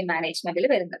സപ്ലൈ ചെയിൻ മാനേജ്മെന്റിൽ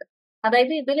വരുന്നത്.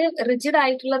 അതായത് ഇതിൽ റിജിഡ്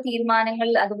ആയിട്ടുള്ള തീരുമാനങ്ങൾ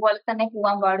അതുപോലെ തന്നെ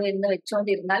പോകാൻ പാടും എന്ന്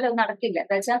വെച്ചുകൊണ്ടിരുന്നാൽ അത് നടക്കില്ല.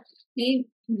 എന്താ വെച്ചാൽ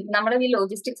നമ്മുടെ ഈ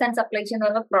ലോജിസ്റ്റിക്സ് ആൻഡ് സപ്ലൈ ചെയിൻ എന്ന്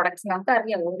പറയുന്ന പ്രൊഡക്ട്സ്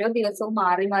നമുക്കറിയാം ഓരോ ദിവസവും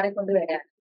മാറി കൊണ്ട് വരാണ്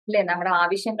അല്ലെ. നമ്മുടെ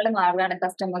ആവശ്യങ്ങൾ മാറുകയാണ്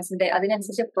കസ്റ്റമേഴ്സിന്റെ,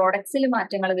 അതിനനുസരിച്ച് പ്രൊഡക്ട്സിൽ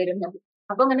മാറ്റങ്ങൾ വരുന്നു.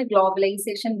 അപ്പൊ അങ്ങനെ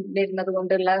ഗ്ലോബലൈസേഷൻ വരുന്നത്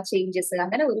കൊണ്ടുള്ള ചേഞ്ചസ്,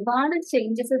 അങ്ങനെ ഒരുപാട്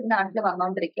ചേഞ്ചസ് നാട്ടിൽ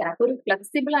വന്നുകൊണ്ടിരിക്കുകയാണ്. അപ്പൊ ഒരു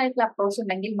ഫ്ലെക്സിബിൾ ആയിട്ടുള്ള അപ്രോച്ച്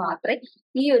ഉണ്ടെങ്കിൽ മാത്രമേ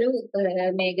ഈ ഒരു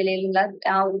മേഖലയിലുള്ള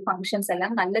ആ ഒരു ഫങ്ഷൻസ്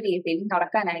എല്ലാം നല്ല രീതിയിൽ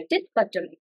നടക്കാനായിട്ട്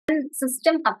പറ്റുള്ളൂ.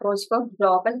 System approach four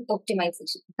global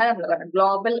optimisation, അത് നമ്മൾ പറഞ്ഞു.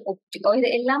 ഗ്ലോബൽ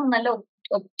എല്ലാം നല്ല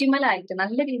ഒപ്റ്റിമൽ ആയിട്ട്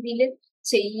നല്ല രീതിയിൽ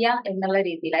ചെയ്യുക എന്നുള്ള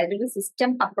രീതിയിൽ അതൊരു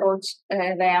സിസ്റ്റം അപ്രോച്ച്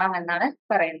വേണം എന്നാണ്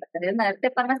പറയുന്നത്. അതായത് നേരത്തെ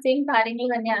പറഞ്ഞ സെയിം കാര്യങ്ങൾ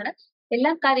തന്നെയാണ്.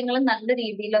 എല്ലാ കാര്യങ്ങളും നല്ല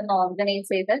രീതിയിൽ ഒന്ന്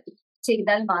ഓർഗനൈസ്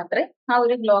ചെയ്താൽ മാത്രമേ ആ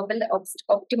ഒരു ഗ്ലോബൽ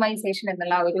ഒപ്റ്റിമൈസേഷൻ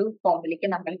എന്നുള്ള ആ ഒരു ഫോമിലേക്ക്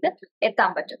നമ്മൾക്ക്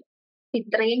എത്താൻ പറ്റുള്ളൂ.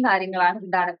 ഇത്രയും കാര്യങ്ങളാണ്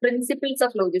എന്താണ് principles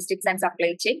of logistics and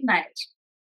supply chain management.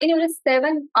 ഇനി ഒരു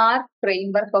 7R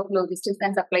framework of logistics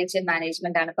and supply chain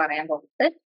management ആണ് പറയാൻ പോകുന്നത്.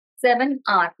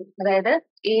 7R അതായത്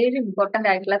 7 ഇമ്പോർട്ടന്റ്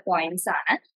ആയിട്ടുള്ള പോയിന്റ്സ്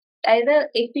ആണ്. അതായത്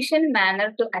efficient manor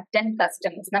to attend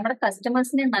customers, നമ്മുടെ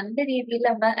കസ്റ്റമേഴ്സിനെ നല്ല രീതിയിൽ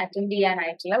നമ്മൾ അറ്റൻഡ്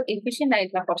ചെയ്യാനായിട്ടുള്ള എഫിഷ്യന്റ്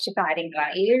ആയിട്ടുള്ള കുറച്ച്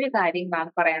കാര്യങ്ങളാണ്, 7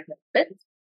 കാര്യങ്ങളാണ് പറയാൻ പോകുന്നത്.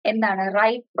 എന്താണ്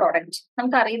റൈറ്റ് പ്രോഡക്റ്റ്,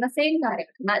 നമുക്ക് അറിയുന്ന സെയിം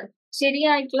കാര്യങ്ങൾ.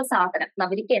 ശരിയായിട്ടുള്ള സാധനം,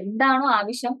 അവർക്ക് എന്താണോ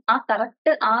ആവശ്യം ആ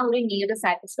കറക്റ്റ് ആ ഒരു നീഡ്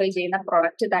സാറ്റിസ്ഫൈ ചെയ്യുന്ന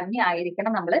പ്രോഡക്റ്റ് തന്നെ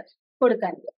ആയിരിക്കണം നമ്മൾ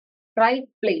കൊടുക്കേണ്ടത്. റൈറ്റ്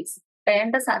പ്ലേസ്,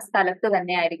 വേണ്ട സ്ഥലത്ത്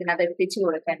തന്നെ ആയിരിക്കണം അത് എത്തിച്ചു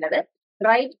കൊടുക്കേണ്ടത്.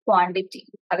 റൈറ്റ് ക്വാണ്ടിറ്റി,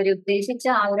 അവരുദ്ദേശിച്ച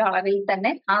ആ ഒരു അളവിൽ തന്നെ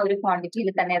ആ ഒരു ക്വാണ്ടിറ്റിയിൽ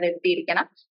തന്നെ അത് എത്തിയിരിക്കണം.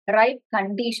 റൈറ്റ്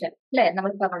കണ്ടീഷൻ അല്ലെ,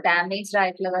 നമ്മൾ പറഞ്ഞു ഡാമേജ്ഡ്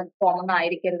ആയിട്ടുള്ള ഫോമൊന്നും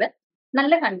ആയിരിക്കരുത്,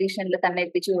 നല്ല കണ്ടീഷനിൽ തന്നെ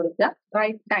എത്തിച്ചു കൊടുക്കുക.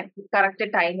 റൈറ്റ് ടൈം, കറക്റ്റ്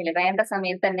ടൈമിൽ വേണ്ട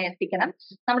സമയത്ത് തന്നെ എത്തിക്കണം.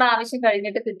 നമ്മുടെ ആവശ്യം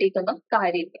കഴിഞ്ഞിട്ട് കിട്ടിയിട്ടൊന്നും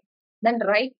കാര്യമില്ല. ദെൻ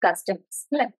റൈറ്റ് കസ്റ്റമേഴ്സ്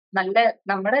അല്ലെ,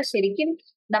 നമ്മുടെ ശരിക്കും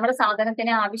നമ്മുടെ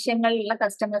സാധനത്തിന് ആവശ്യങ്ങളുള്ള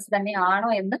കസ്റ്റമേഴ്സ്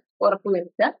തന്നെയാണോ എന്ന്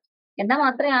ഉറപ്പുവരുത്തുക. എന്നാൽ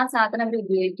മാത്രമേ ആ സാധനം അവർ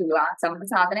ഉപയോഗിക്കുള്ളൂ. ആ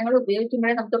സാധനങ്ങൾ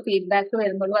ഉപയോഗിക്കുമ്പോഴേ നമുക്ക് ഫീഡ്ബാക്ക്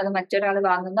വരുന്നുള്ളൂ, അത് മറ്റൊരാൾ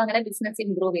വാങ്ങുന്നു, അങ്ങനെ ബിസിനസ്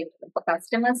ഇംപ്രൂവ് ചെയ്യുന്നുള്ളൂ. അപ്പൊ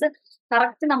കസ്റ്റമേഴ്സ്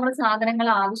കറക്റ്റ് നമ്മുടെ സാധനങ്ങൾ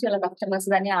ആവശ്യമുള്ള കസ്റ്റമേഴ്സ്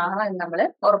തന്നെയാണോ എന്ന് നമ്മൾ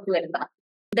ഉറപ്പുവരുത്തണം.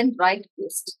 ദെൻ റൈറ്റ്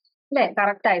കോസ്റ്റ് അല്ലെ,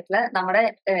 കറക്റ്റ് ആയിട്ടുള്ള നമ്മുടെ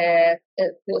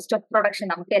കോസ്റ്റ് ഓഫ് പ്രൊഡക്ഷൻ,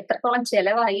 നമുക്ക് എത്രത്തോളം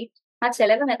ചെലവായി ആ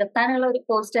ചെലവ് നികത്താനുള്ള ഒരു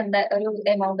കോസ്റ്റ് ഒരു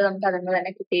എമൗണ്ട് നമുക്ക് അതിൽ നിന്ന്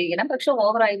തന്നെ കിട്ടിയിരിക്കണം. പക്ഷെ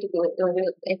ഓവറായിട്ട് ഒരു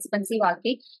എക്സ്പെൻസീവ്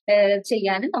ആക്കി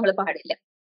ചെയ്യാനും നമ്മൾ പാടില്ല.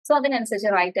 സോ അതിനനുസരിച്ച്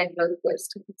റൈറ്റ് ആയിട്ടുള്ള ഒരു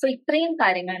കോസ്റ്റ്. സോ ഇത്രയും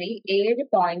കാര്യങ്ങൾ ഈ 7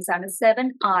 പോയിന്റ്സ് ആണ്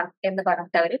 7R എന്ന്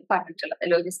പറഞ്ഞിട്ട് അവർ പറഞ്ഞിട്ടുള്ളത്.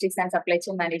 ലോജിസ്റ്റിക്സ് ആൻഡ് സപ്ലൈ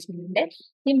ചെയിൻ മാനേജ്മെന്റിന്റെ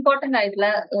ഇമ്പോർട്ടന്റ് ആയിട്ടുള്ള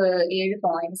 7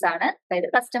 പോയിന്റ്സ് ആണ്. അതായത്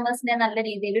കസ്റ്റമേഴ്സിനെ നല്ല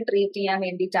രീതിയിൽ ട്രീറ്റ് ചെയ്യാൻ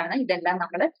വേണ്ടിയിട്ടാണ് ഇതെല്ലാം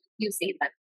നമ്മൾ യൂസ്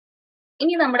ചെയ്യുന്നത്.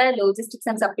 ഇനി നമ്മുടെ ലോജിസ്റ്റിക്സ്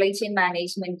ആൻഡ് സപ്ലൈ ചെയിൻ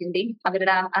മാനേജ്മെന്റിന്റെയും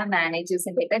അവരുടെ ആ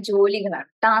മാനേജേഴ്സിന്റെ ഒക്കെ ജോലികളാണ്,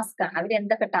 ടാസ്ക് ആണ്, അവർ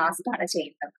എന്തൊക്കെ ടാസ്ക് ആണ്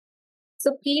ചെയ്യുന്നത്.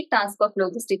 So key task of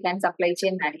logistic and supply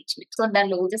chain management. So എന്താണ്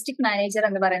ലോജിസ്റ്റിക് മാനേജർ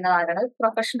എന്ന് പറയുന്നത് ആരാണ്?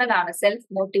 പ്രൊഫഷണൽ ആണ്, സെൽഫ്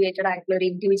മോട്ടിവേറ്റഡ് ആയിട്ടുള്ള ഒരു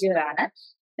ഇൻഡിവിജ്വൽ ആണ്.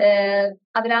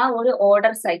 അതിൽ ആ ഒരു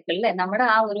ഓർഡർ സൈക്കിളിൽ നമ്മുടെ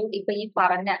ആ ഒരു ഇപ്പൊ ഈ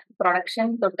പറഞ്ഞ പ്രൊഡക്ഷൻ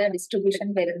തൊട്ട് ഡിസ്ട്രിബ്യൂഷൻ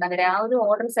വരുന്നവരെ ആ ഒരു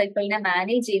ഓർഡർ സൈക്കിളിനെ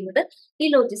മാനേജ് ചെയ്യുന്നത് ഈ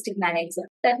logistic manager.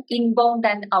 Inbound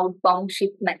and out bound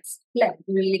shipments അല്ലെ,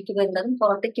 ഉള്ളിലേക്ക് വരുന്നതും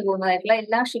പുറത്തേക്ക് പോകുന്നതായിട്ടുള്ള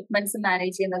എല്ലാ ഷിപ്മെന്റ്സും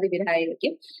മാനേജ് ചെയ്യുന്നത്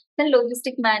ഇവരായിരിക്കും.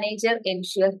 Logistic manager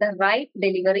ensure the right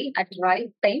delivery at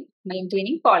right time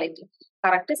maintaining quality.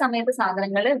 Correct സമയത്ത്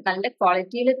സാധനങ്ങൾ നല്ല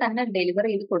ക്വാളിറ്റിയിൽ തന്നെ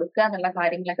ഡെലിവറി ചെയ്ത് കൊടുക്കുക എന്നുള്ള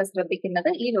കാര്യങ്ങളൊക്കെ ശ്രദ്ധിക്കുന്നത്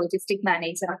ഈ ലോജിസ്റ്റിക്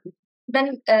മാനേജറാണ്. Then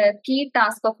key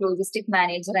task of logistic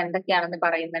manager എന്തൊക്കെയാണെന്ന്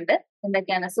പറയുന്നുണ്ട്.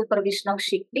 എന്തൊക്കെയാണ്? Supervision of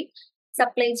shipping,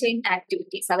 supply chain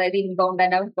activities, അതായത് inbound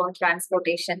and out bound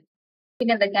transportation.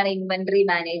 പിന്നെ എന്തൊക്കെയാണ്? ഇൻവെന്ററി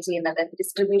മാനേജ് ചെയ്യുന്നത്,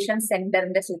 ഡിസ്ട്രിബ്യൂഷൻ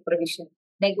സെന്ററിന്റെ സൂപ്പർവിഷൻ,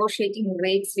 നെഗോഷിയേറ്റിംഗ്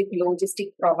റേറ്റ്സ് വിത്ത്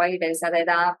ലോജിസ്റ്റിക് പ്രൊവൈഡേഴ്സ്,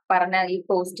 അതായത് ആ പറഞ്ഞ ഈ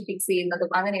കോസ്റ്റ് ഫിക്സ്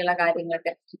ചെയ്യുന്നതും അങ്ങനെയുള്ള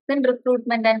കാര്യങ്ങളൊക്കെ. Then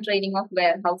recruitment and training of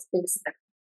wear house personal,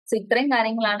 so ഇത്രയും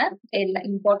കാര്യങ്ങളാണ്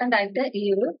ഇമ്പോർട്ടന്റ് ആയിട്ട് ഈ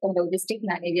ഒരു ലോജിസ്റ്റിക്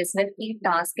മാനേജേഴ്സിന്റെ ഈ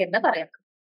ടാസ്ക് എന്ന് പറയുന്നത്.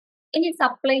 ഇനി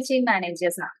സപ്ലൈ ചെയിൻ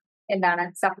മാനേജേഴ്സ് ആണ്. എന്താണ്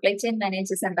സപ്ലൈ ചെയിൻ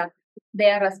മാനേജേഴ്സ്? എന്താ? They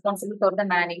are responsible for the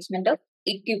management of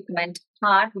equipment,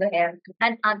 hardware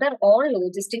and other all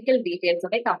logistical details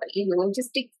of a company. ഈ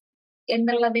ലോജിസ്റ്റിക്സ്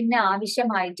എന്നുള്ളതിന്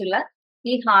ആവശ്യമായിട്ടുള്ള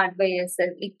ഈ ഹാർഡ്വെയർസ്,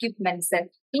 ഇക്വിപ്മെന്റ്സ്,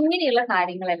 ഇങ്ങനെയുള്ള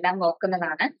കാര്യങ്ങളെല്ലാം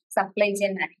നോക്കുന്നതാണ് സപ്ലൈ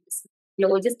ചെയിൻ മാനേജേഴ്സ്.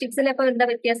 ലോജിസ്റ്റിക്സിൽ ഇപ്പൊ എന്താ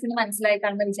വ്യത്യാസം എന്ന്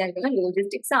മനസ്സിലായിട്ടാണെന്ന് വിചാരിക്കുന്നത്.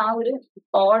 ലോജിസ്റ്റിക്സ് ആ ഒരു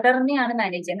ഓർഡറിനെയാണ്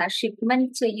മാനേജ് ചെയ്യുന്നത്, ആ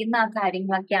ഷിപ്മെന്റ് ചെയ്യുന്ന ആ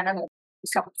കാര്യങ്ങളൊക്കെയാണ്.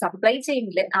 സപ്ലൈ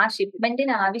ചെയിനിൽ ആ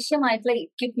ഷിപ്മെന്റിന് ആവശ്യമായിട്ടുള്ള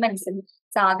എക്യുപ്മെന്റ്സും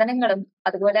സാധനങ്ങളും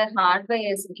അതുപോലെ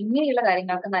ഹാർഡ്വെയർസും ഇങ്ങനെയുള്ള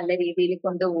കാര്യങ്ങളൊക്കെ നല്ല രീതിയിൽ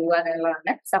കൊണ്ടുപോകുക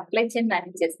എന്നുള്ളതാണ് സപ്ലൈ ചെയിൻ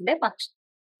മാനേജേഴ്സിന്റെ പക്ഷം.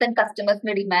 ദെൻ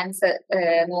കസ്റ്റമേഴ്സിന്റെ ഡിമാൻഡ്സ്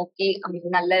നോക്കി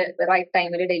നല്ല റൈറ്റ്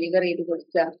ടൈമിൽ ഡെലിവർ ചെയ്ത്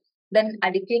കൊടുക്കുക. ദെൻ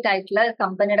അഡിക്വേറ്റ് ആയിട്ടുള്ള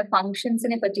കമ്പനിയുടെ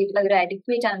ഫംഗ്ഷൻസിനെ പറ്റിയിട്ടുള്ള ഒരു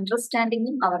അഡിക്വേറ്റ്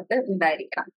അണ്ടർസ്റ്റാൻഡിങ്ങും അവർക്ക്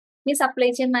ഉണ്ടായിരിക്കണം. ഈ സപ്ലൈ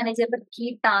ചെയിൻ മാനേജറുടെ കീ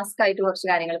ടാസ്ക് ആയിട്ട് കുറച്ച്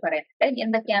കാര്യങ്ങൾ പറയാനുണ്ട്.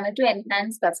 എന്തൊക്കെയാണ്? To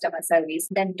enhance customer service,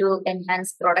 then to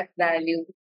enhance product value,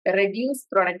 reduce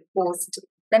product cost,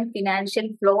 then financial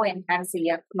flow enhance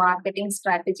ചെയ്യുക, മാർക്കറ്റിംഗ്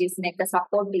സ്ട്രാറ്റജീസിനെയൊക്കെ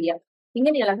സപ്പോർട്ട് ചെയ്യുക.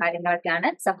 ഇങ്ങനെയുള്ള കാര്യങ്ങളൊക്കെയാണ്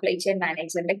സപ്ലൈ ചെയിൻ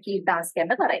മാനേജറിന്റെ കീ ടാസ്ക്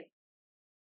എന്ന് പറയുന്നത്.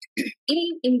 ഇനി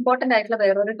ഇമ്പോർട്ടന്റ് ആയിട്ടുള്ള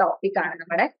വേറൊരു ടോപ്പിക് ആണ്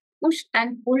നമ്മുടെ push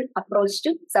and pull approach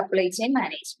to supply chain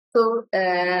management. So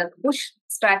push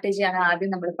സ്ട്രാറ്റജിയാണ്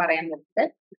ആദ്യം നമ്മൾ പറയാൻ പോകുന്നത്.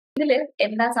 ഇതില്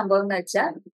എന്താ സംഭവം എന്ന്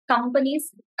വെച്ചാൽ, കമ്പനീസ്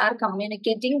ആർ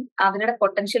കമ്മ്യൂണിക്കേറ്റിംഗ് അവരുടെ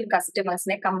പൊട്ടൻഷ്യൽ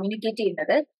കസ്റ്റമേഴ്സിനെ കമ്മ്യൂണിക്കേറ്റ്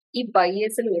ചെയ്യുന്നത് ഈ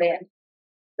ബയേഴ്സിലൂടെയാണ്.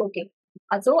 ഓക്കെ,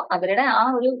 സോ അവരുടെ ആ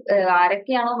ഒരു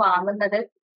ആരൊക്കെയാണോ വാങ്ങുന്നത്,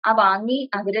 ആ വാങ്ങി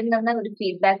അവരിൽ നിന്ന് ഒരു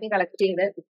ഫീഡ്ബാക്ക് കളക്ട് ചെയ്ത്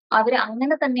അവർ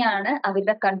അങ്ങനെ തന്നെയാണ്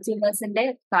അവരുടെ കൺസ്യൂമേഴ്സിന്റെ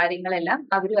കാര്യങ്ങളെല്ലാം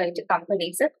അവരുമായിട്ട്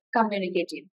കമ്പനീസ്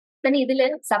കമ്മ്യൂണിക്കേറ്റ് ചെയ്യുന്നത്. പിന്നെ ഇതില്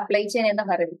സപ്ലൈ ചെയിൻ എന്ന്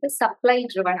പറയുന്നത് സപ്ലൈ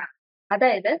ഡ്രിവൺ ആണ്.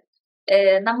 അതായത്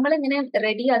നമ്മളിങ്ങനെ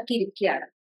റെഡിയാക്കി ഇരിക്കുകയാണ്.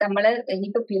 നമ്മള്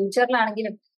ഇനിയിപ്പോ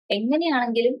ഫ്യൂച്ചറിലാണെങ്കിലും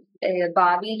എങ്ങനെയാണെങ്കിലും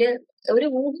ഭാവിയിൽ ഒരു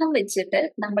ഊഹം വെച്ചിട്ട്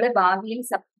നമ്മൾ ഭാവിയിൽ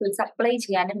സപ്ലൈ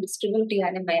ചെയ്യാനും ഡിസ്ട്രിബ്യൂട്ട്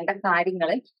ചെയ്യാനും വേണ്ട കാര്യങ്ങൾ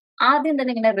ആദ്യം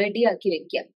തന്നെ ഇങ്ങനെ റെഡിയാക്കി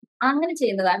വെക്കുക. അങ്ങനെ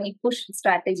ചെയ്യുന്നതാണ് ഈ പുഷ്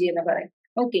സ്ട്രാറ്റജി എന്ന് പറയുന്നത്.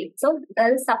 ഓക്കെ, സോ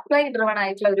അത് സപ്ലൈ ഡ്രിവൺ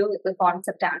ആയിട്ടുള്ള ഒരു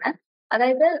കോൺസെപ്റ്റ് ആണ്.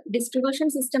 അതായത് ഡിസ്ട്രിബ്യൂഷൻ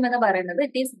സിസ്റ്റം എന്ന് പറയുന്നത്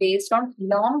it is based on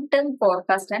long term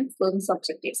forecast and firms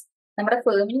objectives. നമ്മുടെ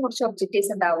ഫേമിന് കുറച്ച്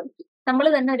ഒബ്ജക്റ്റീവ്സ് ഉണ്ടാവും, നമ്മൾ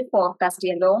തന്നെ ഒരു ഫോർകാസ്റ്റ്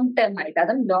ചെയ്യുക ലോങ് ടേം ആയിട്ട്.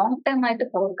 അതും ലോങ് ടേം ആയിട്ട്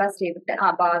ഫോർകാസ്റ്റ് ചെയ്തിട്ട് ആ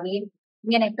ഭാവിയിൽ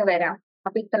ഇങ്ങനെയൊക്കെ വരാം,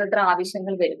 അപ്പൊ ഇത്ര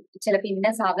ആവശ്യങ്ങൾ വരും, ചിലപ്പോൾ ഇന്ന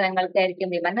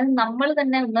സാധനങ്ങൾക്കായിരിക്കും ഡിമാൻഡ്. നമ്മൾ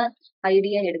തന്നെ ഒന്ന്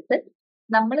ഐഡിയ എടുത്ത്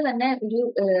നമ്മൾ തന്നെ ഒരു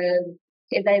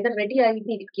അതായത് റെഡി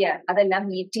ആയിട്ടിരിക്കുക, അതെല്ലാം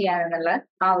മീറ്റ് ചെയ്യാനുള്ള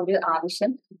ആ ഒരു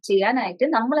ആവശ്യം ചെയ്യാനായിട്ട്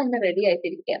നമ്മൾ തന്നെ റെഡി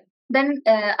ആയിട്ടിരിക്കുക. ദെൻ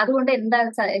അതുകൊണ്ട് എന്താണ്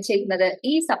ചെയ്യുന്നത്?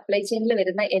 ഈ സപ്ലൈ ചെയിനിൽ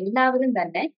വരുന്ന എല്ലാവരും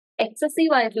തന്നെ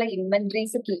എക്സസീവ് ആയിട്ടുള്ള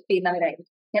ഇൻവെന്ററീസ് കീപ്പ്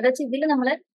ചെയ്യുന്നവരായിരിക്കും. എന്താ വെച്ചാൽ ഇതിൽ നമ്മൾ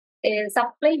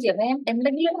സപ്ലൈ ചെയ്യാൻ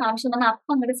എന്തെങ്കിലും ആവശ്യം വന്നാൽ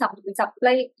അപ്പം അങ്ങോട്ട്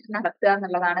സപ്ലൈ നടത്തുക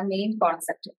എന്നുള്ളതാണ് മെയിൻ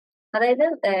കോൺസെപ്റ്റ്. അതായത്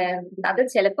അത്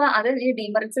ചിലപ്പോൾ അത് ഈ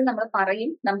ഡിമെറിറ്റ്സ് നമ്മൾ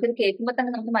പറയും, നമുക്കിത് കേൾക്കുമ്പോൾ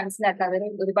തന്നെ നമുക്ക് മനസ്സിലാക്കാം അതൊരു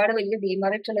ഒരുപാട് വലിയ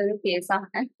ഡിമെറിറ്റ് ഉള്ള ഒരു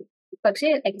കേസാണ്. പക്ഷെ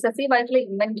എക്സസീവ് ആയിട്ടുള്ള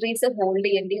ഇൻവെന്ററീസ് ഹോൾഡ്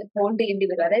ചെയ്യേണ്ടി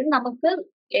വരും. അതായത് നമുക്ക്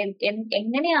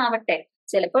എങ്ങനെയാവട്ടെ,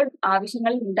 ചിലപ്പോൾ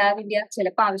ആവശ്യങ്ങൾ ഉണ്ടാവില്ല,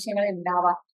 ചിലപ്പോൾ ആവശ്യങ്ങൾ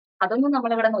ഉണ്ടാവാം, അതൊന്നും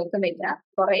നമ്മളിവിടെ നോക്കുന്നില്ല.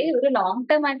 കുറെ ഒരു ലോങ്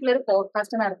ടേം ആയിട്ടുള്ള ഒരു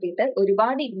ഫോർകാസ്റ്റ് നടത്തിയിട്ട്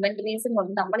ഒരുപാട് ഇൻവെന്ററീസും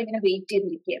കൊണ്ട് നമ്മളിങ്ങനെ വെയിറ്റ്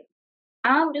ചെയ്തിരിക്കുകയാണ്.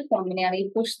 ആ ഒരു ഫോമിനെയാണ് ഈ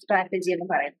പുഷ് സ്ട്രാറ്റജി എന്ന്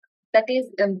പറയുന്നത്. That is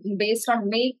based on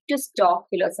make to stock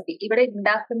philosophy. ഇവിടെ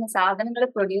ഉണ്ടാക്കുന്ന സാധനങ്ങൾ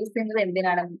പ്രൊഡ്യൂസ് ചെയ്യുന്നത്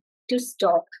എന്തിനാണ്? ടു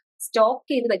സ്റ്റോക്ക്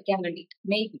ചെയ്ത് വെക്കാൻ വേണ്ടിയിട്ട്.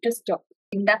 മേക്ക് ടു സ്റ്റോക്ക്,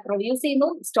 പ്രൊഡ്യൂസ് ചെയ്യുന്നു,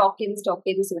 സ്റ്റോക്ക്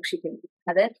ചെയ്ത് സൂക്ഷിക്കുന്നു.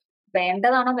 അത്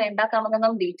വേണ്ടതാണോ വേണ്ടാത്താണോ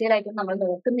എന്നൊന്നും ഡീറ്റെയിൽ ആയിട്ട് നമ്മൾ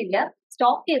നോക്കുന്നില്ല,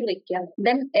 സ്റ്റോക്ക് ചെയ്ത് വെക്കുക.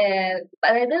 ദെൻ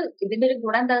അതായത് ഇതിന്റെ ഒരു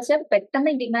ഗുണം എന്താ വെച്ചാൽ,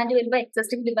 പെട്ടെന്ന് ഡിമാൻഡ് വരുമ്പോൾ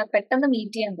എക്സിസ്റ്റിംഗ് ഡിമാൻഡ് പെട്ടെന്ന്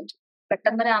മീറ്റ് ചെയ്യാൻ പറ്റും.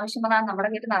 പെട്ടെന്ന് ഒരു ആവശ്യം വന്നാൽ നമ്മുടെ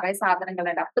വീട്ടിൽ നിറയെ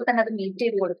സാധനങ്ങളുണ്ട്, അപ്പൊ തന്നെ അത് മീറ്റ്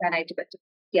ചെയ്ത് കൊടുക്കാനായിട്ട് പറ്റും.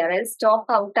 അതായത് സ്റ്റോക്ക്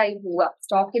ഔട്ടായി പോവുക,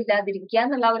 സ്റ്റോക്ക് ഇല്ലാതിരിക്കുക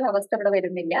എന്നുള്ള ഒരു അവസ്ഥ ഇവിടെ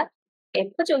വരുന്നില്ല.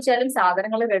 എപ്പോ ചോദിച്ചാലും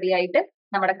സാധനങ്ങൾ റെഡി ആയിട്ട്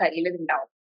നമ്മുടെ കയ്യിൽ ഉണ്ടാവും.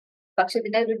 പക്ഷെ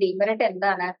ഇതിന്റെ ഒരു ഡിമെറിറ്റ്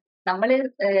എന്താണ്? നമ്മൾ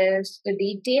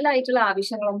ഡീറ്റെയിൽ ആയിട്ടുള്ള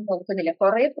ആവശ്യങ്ങളൊന്നും നോക്കുന്നില്ല.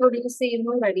 കുറെ പ്രൊഡ്യൂസ്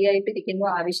ചെയ്യുന്നു, റെഡി ആയിട്ടിരിക്കുന്നു,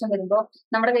 ആവശ്യം വരുമ്പോൾ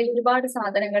നമ്മുടെ കയ്യിൽ ഒരുപാട്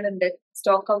സാധനങ്ങളുണ്ട്,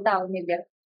 സ്റ്റോക്ക് ഔട്ട് ആവുന്നില്ല.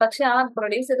 പക്ഷെ ആ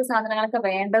പ്രൊഡ്യൂസ് ചെയ്ത സാധനങ്ങളൊക്കെ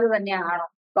വേണ്ടത് തന്നെയാണോ?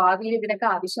 ഭാവിയിൽ ഇതിനൊക്കെ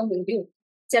ആവശ്യം വരും,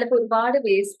 ചിലപ്പോൾ ഒരുപാട്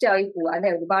വേസ്റ്റ് ആയി പോവുക, അല്ലെ?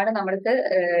 ഒരുപാട് നമ്മൾക്ക്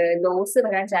ലോസ്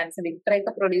വരാൻ ചാൻസ് ഉണ്ട്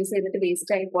ഇത്രയൊക്കെ പ്രൊഡ്യൂസ് ചെയ്തിട്ട്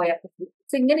വേസ്റ്റ് ആയി പോയാൽ.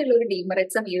 സോ ഇങ്ങനെയുള്ള ഒരു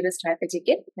ഡിമെറിറ്റ്സും ഈ ഒരു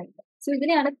സ്ട്രാറ്റജിക്ക് ഉണ്ട്. സോ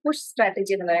ഇതിനെയാണ് പുഷ്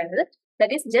സ്ട്രാറ്റജി എന്ന് പറയുന്നത്.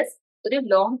 ദാറ്റ് ഈസ് ജസ്റ്റ് ഒരു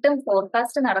ലോങ് ടേം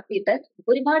ഫോർകാസ്റ്റ് നടത്തിയിട്ട്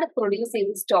ഒരുപാട് പ്രൊഡ്യൂസ്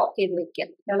ചെയ്ത് സ്റ്റോക്ക് ചെയ്ത് വെക്കുക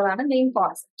എന്നുള്ളതാണ് മെയിൻ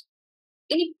കോൺസെപ്റ്റ്.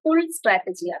 ഇനി പുൾ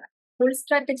സ്ട്രാറ്റജിയാണ്. പുൾ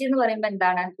സ്ട്രാറ്റജി എന്ന് പറയുമ്പോൾ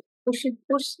എന്താണ്? പുഷ്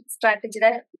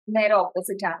സ്ട്രാറ്റജിയുടെ നേരെ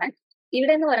ഓപ്പോസിറ്റ് ആണ്.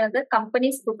 ഇവിടെ എന്ന് പറയുന്നത്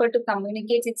companies prefer to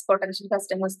communicate it's potential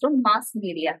customers through mass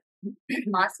media.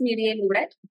 Mass മീഡിയയിലൂടെ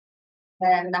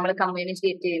നമ്മൾ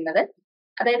കമ്മ്യൂണിക്കേറ്റ് ചെയ്യുന്നത്,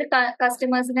 അതായത്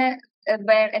കസ്റ്റമേഴ്സിന്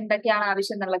എന്തൊക്കെയാണ്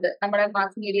ആവശ്യം എന്നുള്ളത് നമ്മുടെ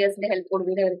മാസ് മീഡിയാസിന്റെ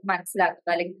ഹെൽപ്പോടുകൂടി അവർക്ക് മനസ്സിലാക്കുക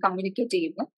അല്ലെങ്കിൽ കമ്മ്യൂണിക്കേറ്റ്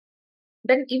ചെയ്യുന്നു.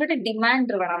 ദെൻ ഇവിടെ ഡിമാൻഡ്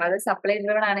ഡ്രിവൺ ആണ്, അത് സപ്ലൈ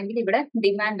ഡ്രിവൺ ആണെങ്കിൽ ഇവിടെ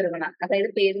ഡിമാൻഡ് ഡ്രിവൺ ആണ്. അതായത്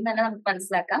പേരിൽ തന്നെ നമുക്ക്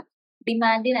മനസ്സിലാക്കാം,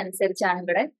 ഡിമാൻഡിനനുസരിച്ചാണ്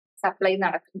ഇവിടെ സപ്ലൈ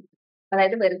നടക്കുന്നത്.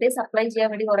 അതായത് വെറുതെ സപ്ലൈ ചെയ്യാൻ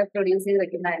വേണ്ടി കുറെ പ്രൊഡ്യൂസ് ചെയ്ത്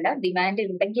വെക്കുന്നതല്ല, ഡിമാൻഡ്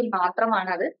ഉണ്ടെങ്കിൽ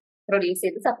മാത്രമാണ് അത് പ്രൊഡ്യൂസ്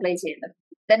ചെയ്ത് സപ്ലൈ ചെയ്യുന്നത്.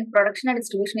 Then production and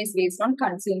distribution is based on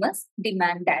consumers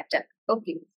demand data.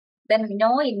 Okay, then no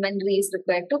inventory is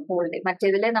required to hold.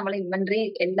 മറ്റേതിലെ നമ്മൾ ഇൻവെന്ററി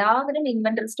എല്ലാവരും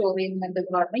ഇൻവെന്ററി സ്റ്റോർ ചെയ്യുന്നുണ്ട്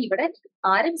എന്ന് പറഞ്ഞാൽ ഇവിടെ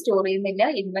ആരും സ്റ്റോർ ചെയ്യുന്നില്ല.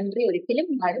 ഇൻവെന്ററി ഒരിക്കലും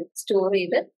ആരും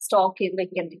സ്റ്റോക്ക് ചെയ്ത്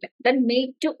വെക്കുന്നില്ല. ദെൻ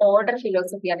മെയ്ഡ് ടു ഓർഡർ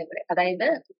ഫിലോസഫിയാണ് ഇവിടെ. അതായത്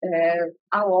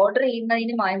ആ ഓർഡർ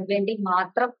ചെയ്യുന്നതിന് വേണ്ടി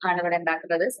മാത്രം ആണ് ഇവിടെ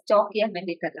ഉണ്ടാക്കുന്നത്, സ്റ്റോക്ക് ചെയ്യാൻ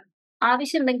വേണ്ടിയിട്ടല്ല.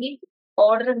 ആവശ്യമുണ്ടെങ്കിൽ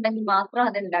ഓർഡർ ഉണ്ടെങ്കിൽ മാത്രം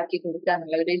അത് ഉണ്ടാക്കി കൊടുക്കുക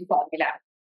എന്നുള്ള ഒരു ഫോമിലാണ്.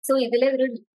 സോ ഇതിലെ ഒരു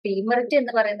ഡീമെറിറ്റ്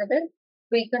എന്ന് പറയുന്നത്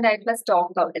ഫ്രീക്വന്റ് ആയിട്ടുള്ള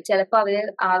സ്റ്റോക്ക് ഔട്ട്. ചിലപ്പോൾ അവര്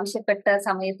ആവശ്യപ്പെട്ട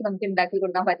സമയത്ത് നമുക്ക് ഉണ്ടാക്കി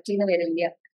കൊടുക്കാൻ പറ്റിയെന്ന് വരില്ല.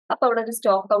 അപ്പൊ അവിടെ ഒരു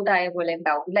സ്റ്റോക്ക് ഔട്ട് ആയ പോലെ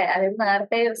ഉണ്ടാവും അല്ലെ. അതായത്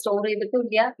നേരത്തെ സ്റ്റോർ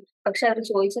ചെയ്തിട്ടില്ല, പക്ഷെ അവർ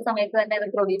ചോദിച്ച സമയത്ത് തന്നെ അത്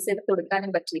പ്രൊഡ്യൂസ് ചെയ്ത്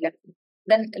കൊടുക്കാനും പറ്റില്ല.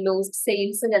 ദെൻ ലോസ്റ്റ്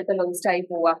സെയിൽസ് ചിലപ്പോൾ ലോസ്റ്റ് ആയി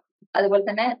പോവാം. അതുപോലെ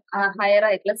തന്നെ ഹയർ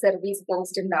ആയിട്ടുള്ള സർവീസ്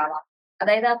കോസ്റ്റ് ഉണ്ടാവാം.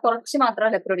 അതായത് ആ കുറച്ച്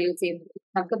മാത്രമല്ല പ്രൊഡ്യൂസ് ചെയ്യുന്നത്,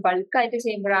 നമുക്ക് ബൾക്കായിട്ട്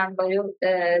ചെയ്യുമ്പോഴാണ് ഒരു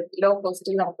ലോ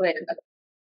കോസ്റ്റിൽ നമുക്ക് വരുന്നത്.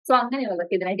 സോ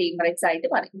അങ്ങനെയുള്ളതൊക്കെ ഇതിനെ ഡീമെറിറ്റ്സ് ആയിട്ട്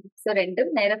പറയുന്നു. സോ രണ്ടും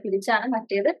നേരെ തിരിച്ചാണ്.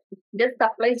 മറ്റേത് ജസ്റ്റ്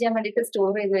സപ്ലൈ ചെയ്യാൻ വേണ്ടിയിട്ട് സ്റ്റോർ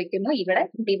ചെയ്ത് വെക്കുന്നു, ഇവിടെ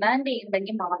ഡിമാൻഡ്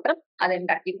ചെയ്യുന്നുണ്ടെങ്കിൽ മാത്രം അത്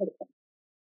ഉണ്ടാക്കി കൊടുക്കും.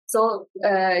 സോ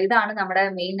ഇതാണ് നമ്മുടെ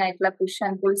മെയിൻ ആയിട്ടുള്ള push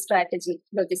and pull strategy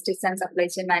logistics and supply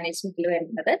chain മാനേജ്മെന്റിൽ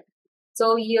വരുന്നത്. സോ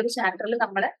ഈ ഒരു ചാപ്റ്ററിൽ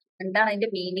നമ്മൾ എന്താണ്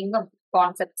അതിന്റെ മീനിങ്ങും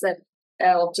concepts,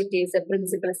 objectives,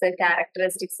 principles,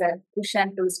 characteristics, push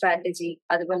and pull strategy,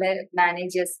 അതുപോലെ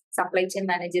മാനേജേഴ്സ്, സപ്ലൈ ചെയിൻ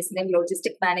മാനേജേഴ്സിന്റെയും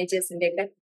ലോജിസ്റ്റിക് മാനേജേഴ്സിന്റെ ഒക്കെ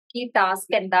ഈ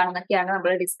ടാസ്ക് എന്താണെന്നൊക്കെയാണ്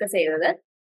നമ്മൾ ഡിസ്കസ് ചെയ്തത്.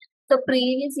 സോ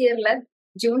പ്രീവിയസ് ഇയറില്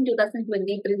ജൂൺ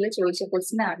 2023 ചോദിച്ച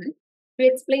ക്വസ്റ്റ്യൻ ആണ് to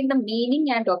explain the meaning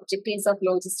and objectives of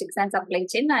logistics and supply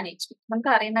chain management.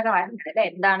 നമുക്ക് അറിയുന്ന കാര്യമാണ് അല്ലെ,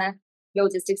 എന്താണ്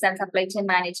logistics and supply chain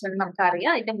management നമുക്ക്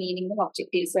അറിയാം. അതിന്റെ മീനിങ്ങും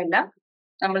ഒബ്ജക്റ്റീവ്സും എല്ലാം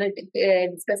നമ്മൾ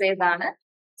ഡിസ്കസ് ചെയ്തതാണ്.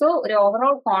 സോ ഒരു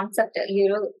ഓവറോൾ കോൺസെപ്റ്റ്, ഈ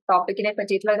ഒരു ടോപ്പിക്കിനെ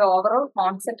പറ്റിയിട്ടുള്ള ഒരു ഓവറോൾ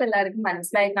കോൺസെപ്റ്റ് എല്ലാവർക്കും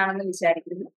മനസ്സിലായി കാണുമെന്ന്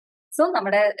വിചാരിക്കുന്നു. സോ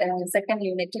നമ്മുടെ സെക്കൻഡ്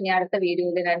യൂണിറ്റ് ഇനി അടുത്ത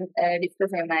വീഡിയോയിൽ ഞാൻ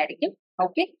ഡിസ്കസ് ചെയ്യുന്നതായിരിക്കും.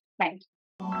 Okay, thank you.